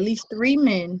know at least 3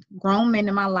 men, grown men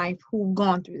in my life who've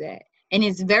gone through that. And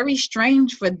it's very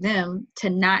strange for them to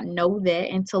not know that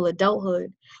until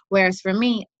adulthood. Whereas for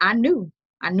me, I knew.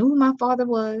 I knew who my father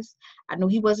was. I knew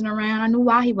he wasn't around. I knew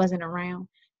why he wasn't around.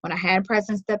 When I had a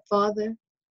present stepfather,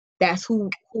 that's who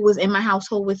was in my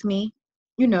household with me.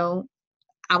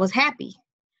 I was happy.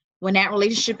 When that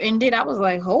relationship ended, I was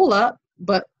like, hold up.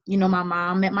 But, my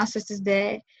mom met my sister's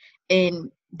dad.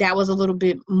 And that was a little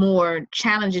bit more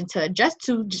challenging to adjust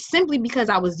to, just simply because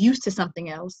I was used to something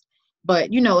else. But,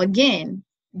 again,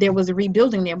 there was a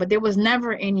rebuilding there, but there was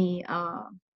never any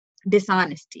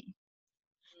dishonesty.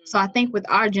 So I think with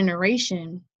our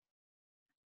generation,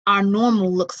 our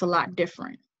normal looks a lot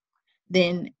different.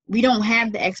 Then we don't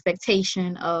have the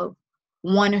expectation of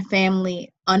one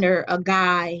family under a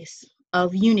guise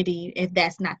of unity if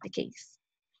that's not the case.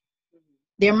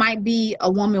 There might be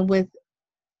a woman with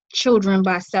children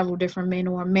by several different men,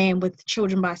 or a man with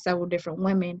children by several different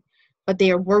women, but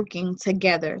they are working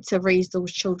together to raise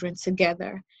those children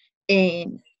together,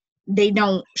 and they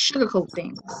don't sugarcoat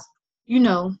things.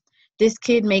 This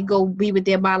kid may go be with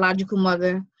their biological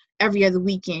mother every other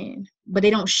weekend, but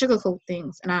they don't sugarcoat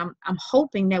things. And I'm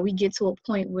hoping that we get to a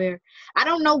point where, I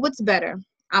don't know what's better.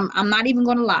 I'm not even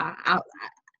going to lie.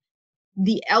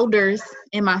 The elders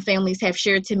in my families have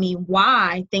shared to me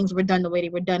why things were done the way they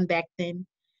were done back then,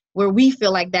 where we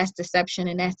feel like that's deception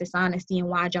and that's dishonesty, and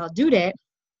why'd y'all do that?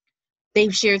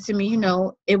 They've shared to me,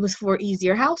 it was for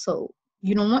easier household.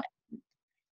 You know what?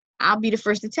 I'll be the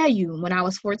first to tell you, when I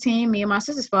was 14, me and my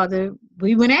sister's father,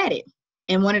 we went at it.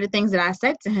 And one of the things that I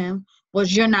said to him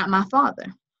was, "You're not my father."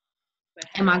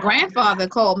 And my grandfather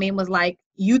called me and was like,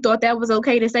 "You thought that was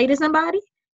okay to say to somebody?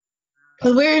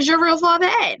 Because where is your real father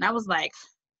at?" And I was like,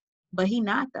 "But he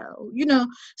not though."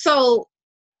 So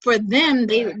for them,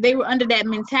 they were under that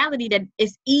mentality that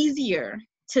it's easier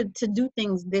to do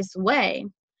things this way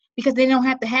because they don't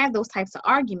have to have those types of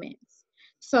arguments.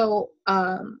 So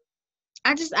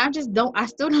I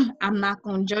still don't, I'm not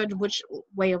going to judge which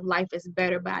way of life is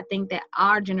better, but I think that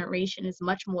our generation is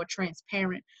much more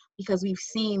transparent because we've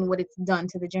seen what it's done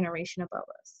to the generation above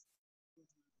us.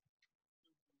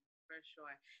 For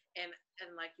sure. And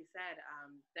like you said,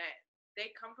 that they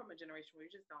come from a generation where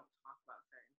you just don't talk about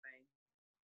certain things,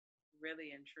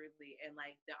 really and truly. And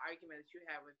like the argument that you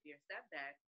had with your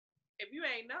stepdad, if you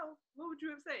ain't know, what would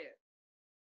you have said?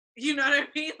 You know what I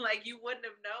mean? Like you wouldn't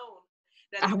have known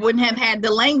that I wouldn't have had the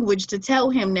language to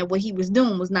tell him that what he was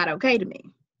doing was not okay to me.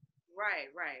 Right.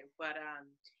 But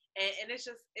and it's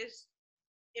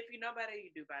if you know better, you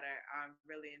do better.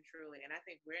 Really and truly. And I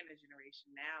think we're in a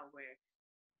generation now where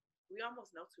we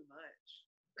almost know too much.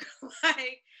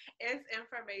 Like it's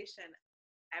information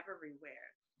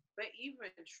everywhere. But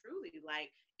even truly,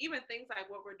 like even things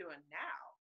like what we're doing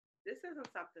now, this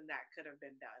isn't something that could have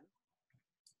been done,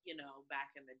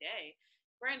 back in the day.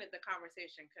 Granted, the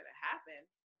conversation could have happened,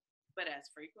 but as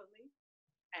frequently,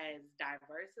 as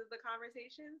diverse as the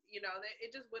conversations, it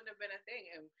just wouldn't have been a thing.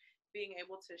 And being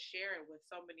able to share it with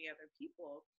so many other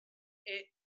people, it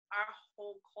our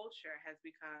whole culture has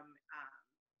become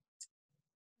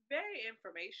very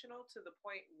informational to the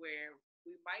point where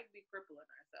we might be crippling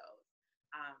ourselves.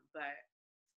 But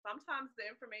sometimes the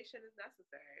information is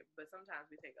necessary, but sometimes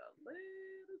we take a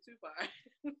little too far.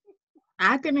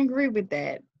 I can agree with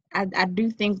that. I do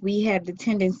think we have the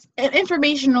tendency.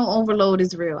 Informational overload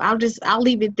is real. I'll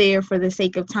leave it there for the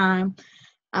sake of time.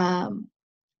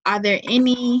 Are there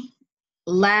any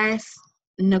last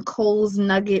Nicole's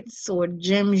nuggets or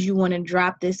gems you want to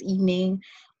drop this evening?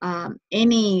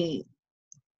 Any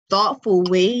thoughtful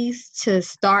ways to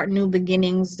start new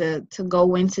beginnings, to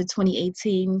go into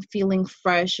 2018 feeling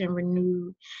fresh and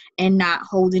renewed and not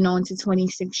holding on to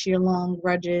 26-year-long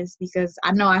grudges? Because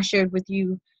I know I shared with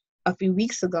you a few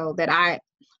weeks ago that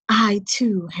I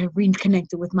too have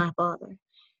reconnected with my father.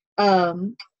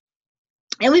 And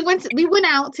we went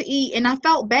out to eat, and I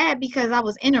felt bad because I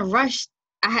was in a rush.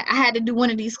 I had to do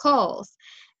one of these calls,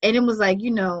 and it was like,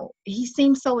 he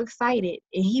seemed so excited,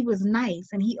 and he was nice,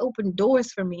 and he opened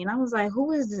doors for me, and I was like,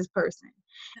 who is this person?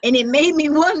 And it made me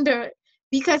wonder,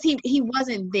 because he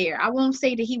wasn't there. I won't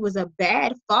say that he was a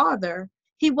bad father.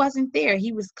 He wasn't there.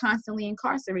 He was constantly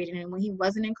incarcerated, and when he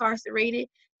wasn't incarcerated,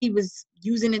 he was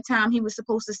using the time he was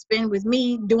supposed to spend with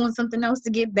me doing something else to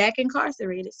get back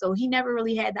incarcerated. So he never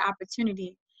really had the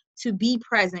opportunity to be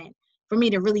present for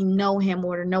me to really know him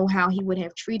or to know how he would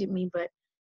have treated me. But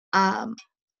um,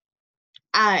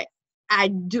 I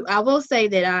will say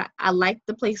that I liked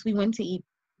the place we went to eat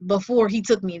before he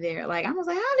took me there. Like, I was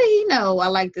like, how did he know I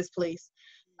like this place?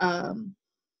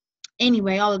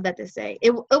 Anyway, all of that to say,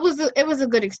 it was a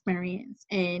good experience,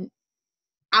 and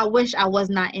I wish I was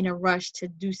not in a rush to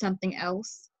do something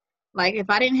else. Like, if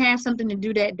I didn't have something to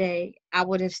do that day, I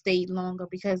would have stayed longer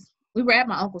because we were at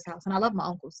my uncle's house, and I love my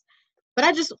uncles. But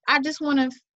I just want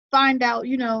to find out,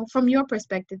 from your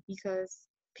perspective, because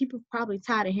people probably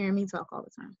tired of hearing me talk all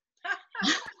the time.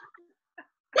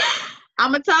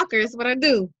 I'm a talker. It's what I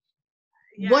do.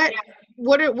 Yeah.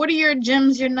 What are your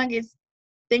gems, your nuggets,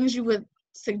 things you would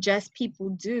suggest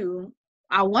people do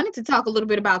I wanted to talk a little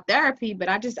bit about therapy, but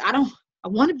I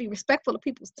want to be respectful of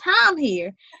people's time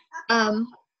here. Um,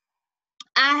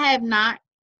 I have not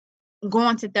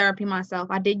gone to therapy myself.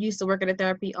 I did used to work at a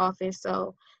therapy office,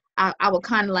 so I would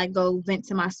kind of like go vent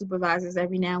to my supervisors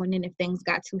every now and then if things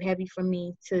got too heavy for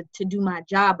me to do my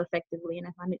job effectively, and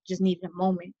if I just needed a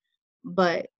moment.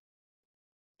 But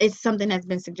it's something that's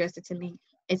been suggested to me.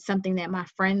 It's something that my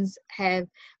friends have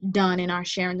done and are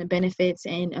sharing the benefits,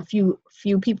 and a few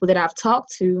people that I've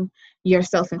talked to,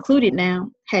 yourself included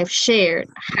now, have shared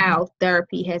how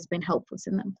therapy has been helpful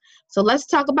to them. So let's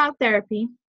talk about therapy,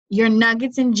 your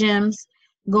nuggets and gems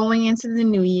going into the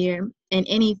new year, and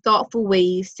any thoughtful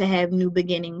ways to have new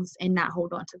beginnings and not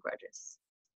hold on to grudges.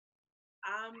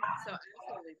 So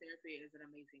absolutely, therapy is an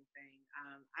amazing thing.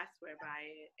 I swear by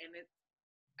it, and it's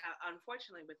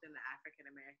unfortunately within the African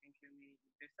American community,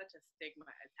 there's such a stigma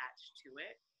attached to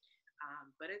it.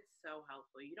 But it's so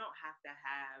helpful. You don't have to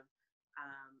have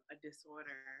a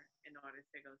disorder in order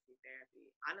to go see therapy.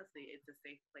 Honestly, it's a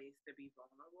safe place to be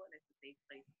vulnerable, and it's a safe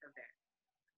place to vent,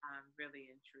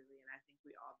 really and truly. And I think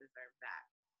we all deserve that.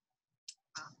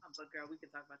 But girl, we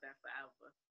could talk about that forever.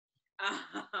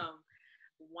 Um,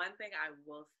 One thing I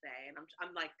will say, and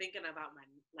I'm like thinking about my,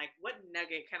 like, what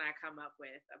nugget can I come up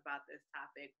with about this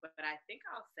topic? But I think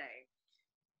I'll say,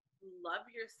 love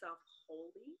yourself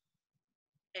wholly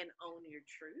and own your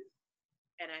truth.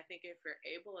 And I think if you're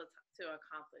able to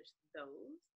accomplish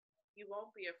those, you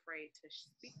won't be afraid to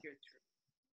speak your truth.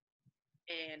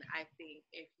 And I think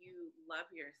if you love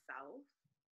yourself,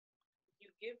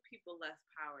 you give people less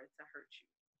power to hurt you.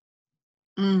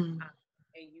 Mm.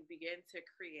 And you begin to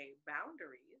create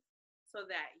boundaries so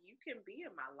that you can be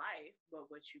in my life, but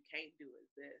what you can't do is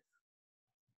this.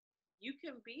 You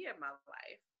can be in my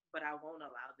life, but I won't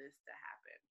allow this to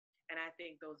happen. And I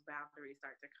think those boundaries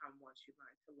start to come once you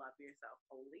learn to love yourself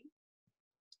wholly.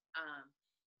 Um,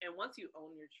 and once you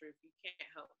own your truth, you can't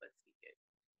help but speak it,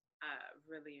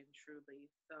 really and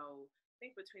truly. So I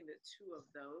think between the two of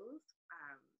those,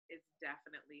 it's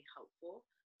definitely helpful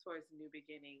towards new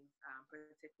beginnings,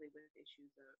 particularly with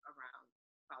issues around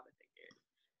father figures.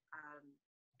 Um,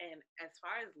 and as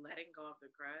far as letting go of the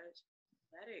grudge,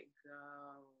 let it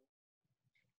go.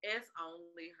 It's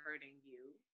only hurting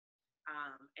you.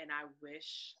 And I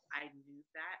wish I knew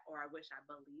that, or I wish I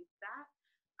believed that.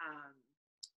 Um,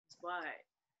 but,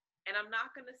 and I'm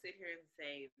not going to sit here and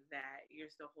say that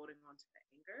you're still holding on to the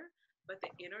anger, but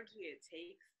the energy it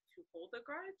takes to hold a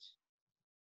grudge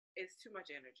is too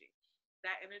much energy.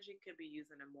 That energy could be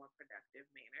used in a more productive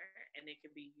manner, and it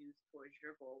can be used towards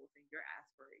your goals and your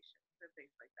aspirations and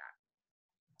things like that.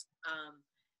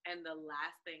 And the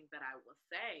last thing that I will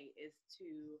say is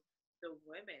to the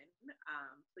women,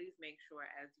 please make sure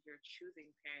as you're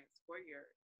choosing parents for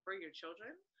your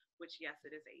children, which yes,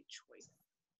 it is a choice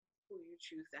who you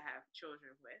choose to have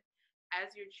children with.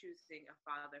 As you're choosing a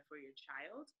father for your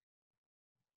child,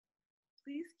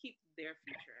 please keep their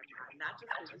future in mind, not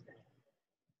just his,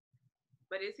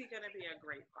 but is he going to be a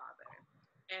great father?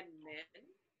 And men,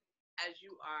 as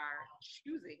you are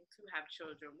choosing to have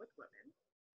children with women,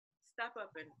 step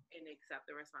up and accept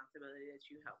the responsibility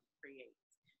that you helped create.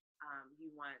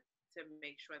 You want to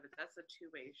make sure that that's a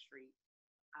two-way street,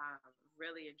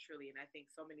 really and truly. And I think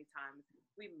so many times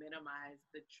we minimize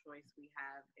the choice we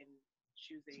have in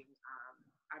choosing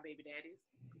our baby daddies.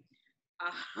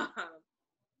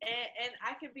 And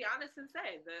I can be honest and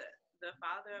say the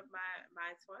father of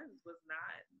my twins was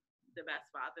not the best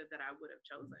father that I would have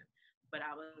chosen, but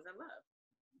I was in love,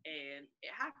 and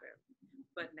it happened.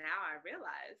 But now I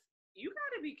realize you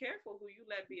got to be careful who you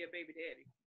let be a baby daddy.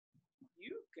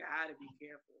 You got to be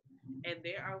careful, and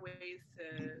there are ways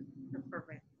to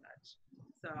prevent such.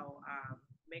 So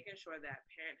making sure that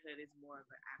parenthood is more of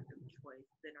an active choice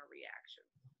than a reaction.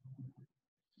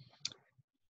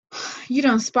 You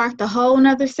done sparked a whole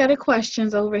nother set of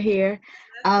questions over here.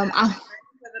 Listen, I'm ready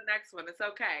for the next one. It's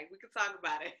okay. We can talk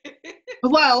about it.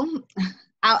 Well,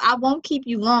 I won't keep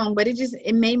you long, but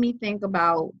it made me think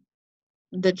about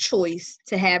the choice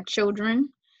to have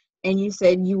children. And you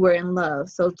said you were in love.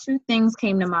 So two things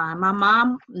came to mind. My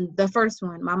mom, the first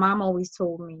one, my mom always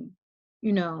told me,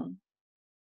 you know,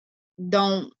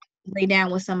 don't lay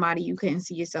down with somebody you couldn't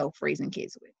see yourself raising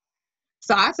kids with.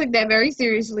 So I took that very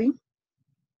seriously.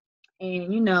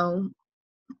 And,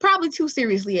 probably too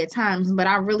seriously at times, but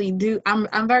I really do.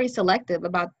 I'm very selective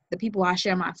about the people I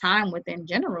share my time with in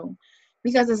general,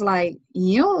 because it's like,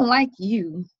 you don't like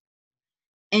you,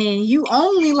 and you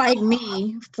only like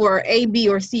me for A, B,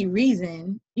 or C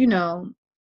reason.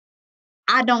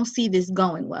 I don't see this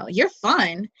going well. You're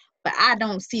fun, but I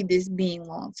don't see this being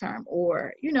long term,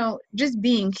 or, just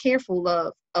being careful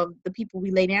of the people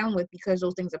we lay down with, because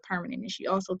those things are permanent. And she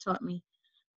also taught me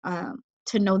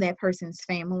to know that person's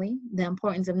family, the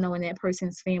importance of knowing that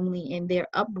person's family and their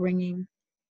upbringing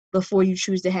before you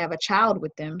choose to have a child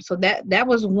with them. So that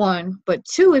was one. But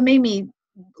two, it made me,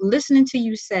 listening to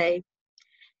you say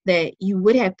that you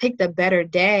would have picked a better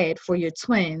dad for your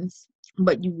twins,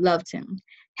 but you loved him.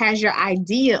 Has your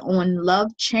idea on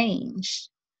love changed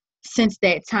since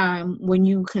that time when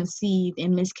you conceived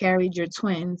and miscarried your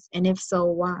twins? And if so,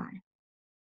 why?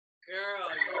 Girl,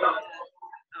 yes.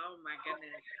 Oh my goodness.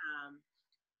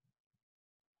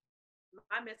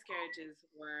 My miscarriages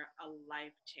were a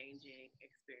life-changing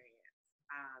experience.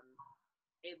 Um,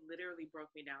 it literally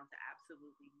broke me down to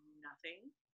absolutely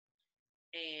nothing.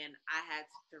 And I had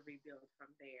to rebuild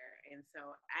from there. And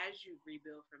so as you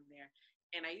rebuild from there,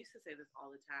 and I used to say this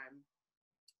all the time,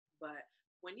 but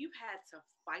when you've had to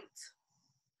fight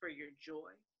for your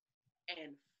joy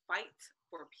and fight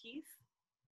for peace,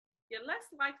 you're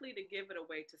less likely to give it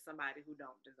away to somebody who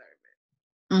don't deserve it.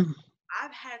 Mm.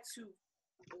 I've had to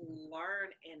learn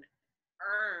and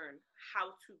earn how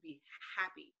to be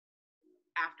happy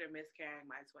after miscarrying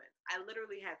my twins. I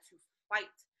literally had to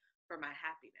fight for my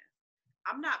happiness.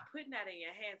 I'm not putting that in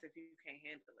your hands if you can't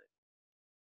handle it.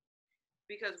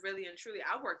 Because really and truly,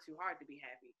 I worked too hard to be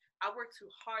happy. I worked too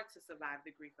hard to survive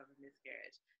the grief of a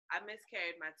miscarriage. I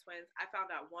miscarried my twins. I found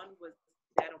out one was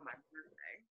dead on my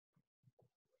birthday.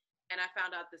 And I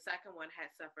found out the second one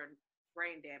had suffered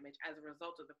brain damage as a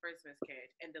result of the first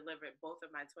miscarriage and delivered both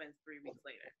of my twins 3 weeks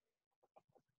later.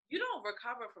 You don't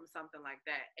recover from something like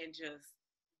that and just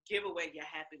give away your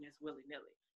happiness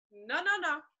willy-nilly. No, no,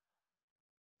 no.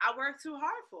 I worked too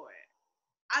hard for it.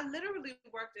 I literally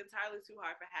worked entirely too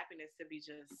hard for happiness to be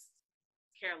just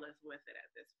careless with it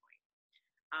at this point.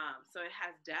 So it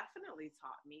has definitely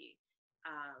taught me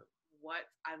what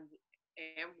I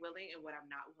am willing and what I'm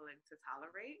not willing to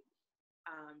tolerate.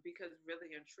 Because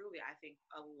really and truly, I think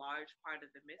a large part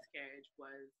of the miscarriage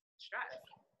was stress.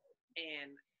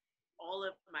 And all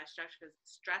of my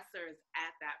stressors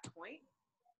at that point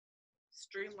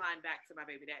streamlined back to my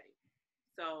baby daddy.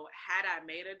 So had I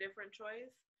made a different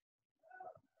choice,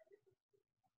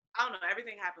 I don't know,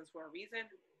 everything happens for a reason,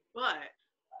 but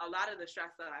a lot of the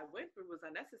stress that I went through was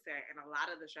unnecessary, and a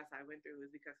lot of the stress I went through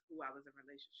was because of who I was in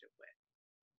relationship with.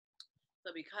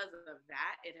 So because of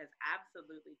that, it has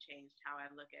absolutely changed how I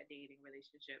look at dating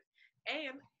relationships,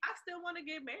 and I still want to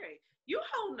get married. You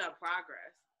holding up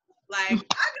progress. Like,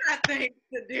 I got things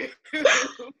to do.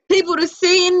 People to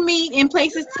see and meet and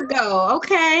places to go.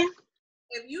 Okay.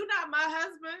 If you not my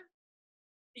husband,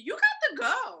 you got to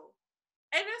go.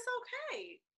 And it's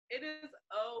okay. It is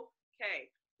okay.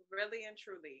 Really and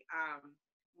truly.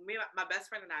 My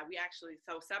best friend and I, we actually,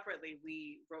 so separately,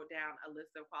 we wrote down a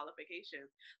list of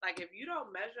qualifications. Like, if you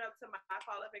don't measure up to my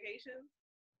qualifications,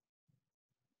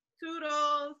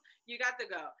 toodles, you got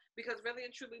to go. Because really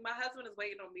and truly, my husband is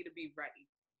waiting on me to be ready.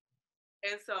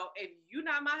 And so if you're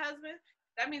not my husband,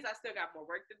 that means I still got more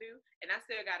work to do, and I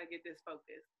still got to get this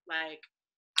focused. Like,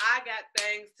 I got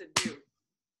things to do.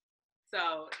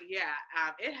 So yeah,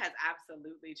 it has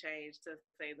absolutely changed, to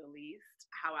say the least,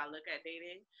 how I look at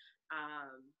dating.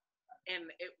 And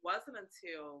it wasn't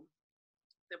until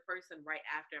the person right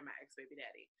after my ex-baby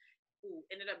daddy, who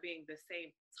ended up being the same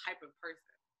type of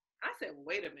person, I said,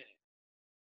 wait a minute.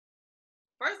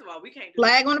 First of all, we can't do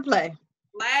Flag on the play.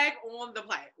 Flag on the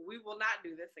play. We will not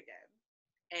do this again.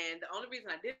 And the only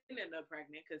reason I didn't end up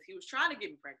pregnant, because he was trying to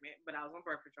get me pregnant, but I was on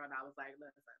birth control, and I was like,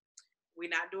 listen, we're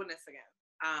not doing this again.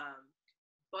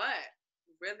 But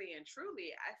really and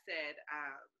truly, I said,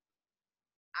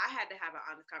 I had to have an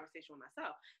honest conversation with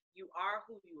myself. You are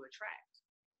who you attract.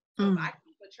 So if I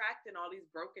keep attracting all these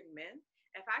broken men,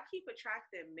 if I keep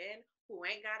attracting men who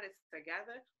ain't got it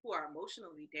together, who are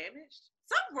emotionally damaged,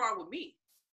 something's wrong with me.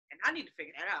 And I need to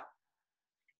figure that out.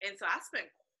 And so I spent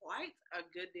quite a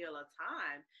good deal of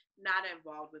time not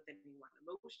involved with anyone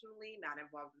emotionally, not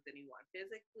involved with anyone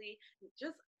physically,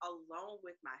 just alone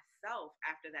with myself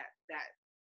after that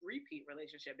repeat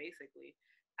relationship, basically.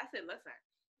 I said, listen,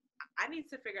 I need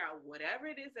to figure out whatever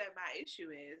it is that my issue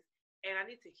is, and I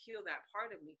need to heal that part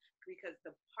of me, because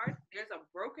there's a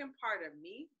broken part of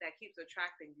me that keeps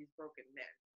attracting these broken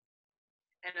men.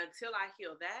 And until I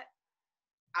heal that,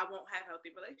 I won't have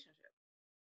healthy relationships.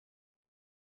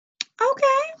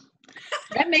 Okay.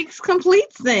 That makes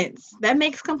complete sense.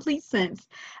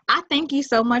 I thank you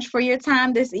so much for your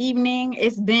time this evening.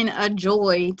 It's been a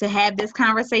joy to have this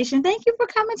conversation. Thank you for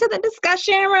coming to the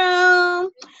discussion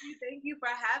room. Thank you for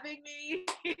having me.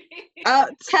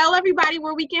 Tell everybody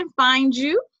where we can find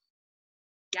you.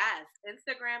 Yes,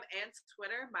 Instagram and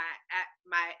Twitter. My at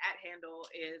handle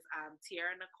is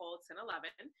Tiara Nicole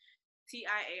 1011.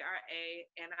 TIARANICOLE.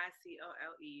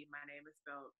 My name is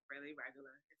spelled really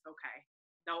regular. It's okay.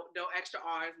 No extra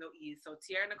R's, no E's. So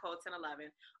Tiara Nicole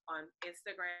 1011 on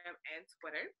Instagram and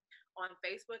Twitter. On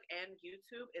Facebook and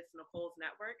YouTube, it's Nicole's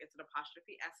Network. It's an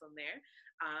apostrophe S on there.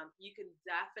 You can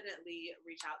definitely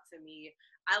reach out to me.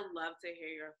 I love to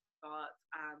hear your thoughts.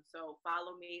 So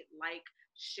follow me, like,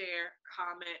 share,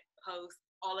 comment, post,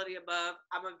 all of the above.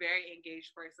 I'm a very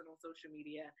engaged person on social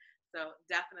media. So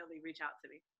definitely reach out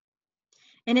to me.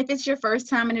 And if it's your first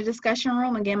time in the discussion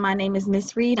room, again, my name is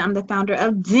Miss Reid. I'm the founder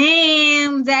of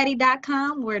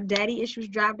DaaamnDaddy.com, where daddy issues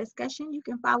drive discussion. You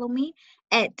can follow me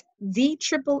at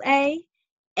DAAMNDADDY.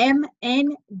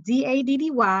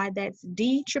 That's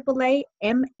DAAMN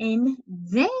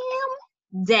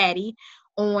Daddy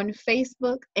on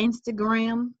Facebook,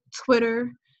 Instagram,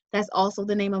 Twitter. That's also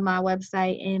the name of my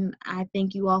website. And I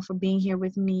thank you all for being here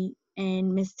with me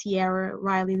and Miss Tiara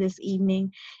Riley this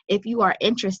evening. If you are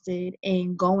interested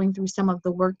in going through some of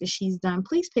the work that she's done,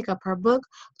 please pick up her book,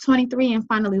 23 and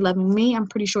Finally Loving Me. I'm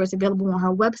pretty sure it's available on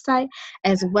her website,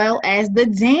 as well as the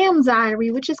Damn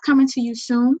Diary, which is coming to you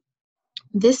soon.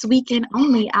 This weekend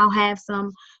only, I'll have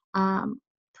some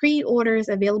pre-orders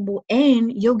available,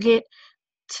 and you'll get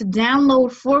to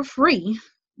download for free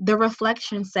the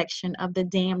reflection section of the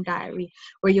Damn Diary,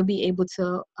 where you'll be able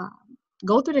to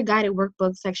go through the guided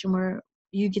workbook section where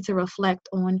you get to reflect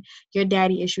on your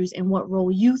daddy issues and what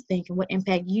role you think and what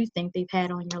impact you think they've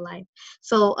had on your life.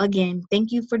 So again,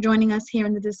 thank you for joining us here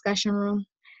in the discussion room.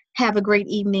 Have a great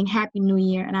evening. Happy New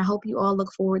Year. And I hope you all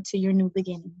look forward to your new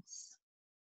beginnings.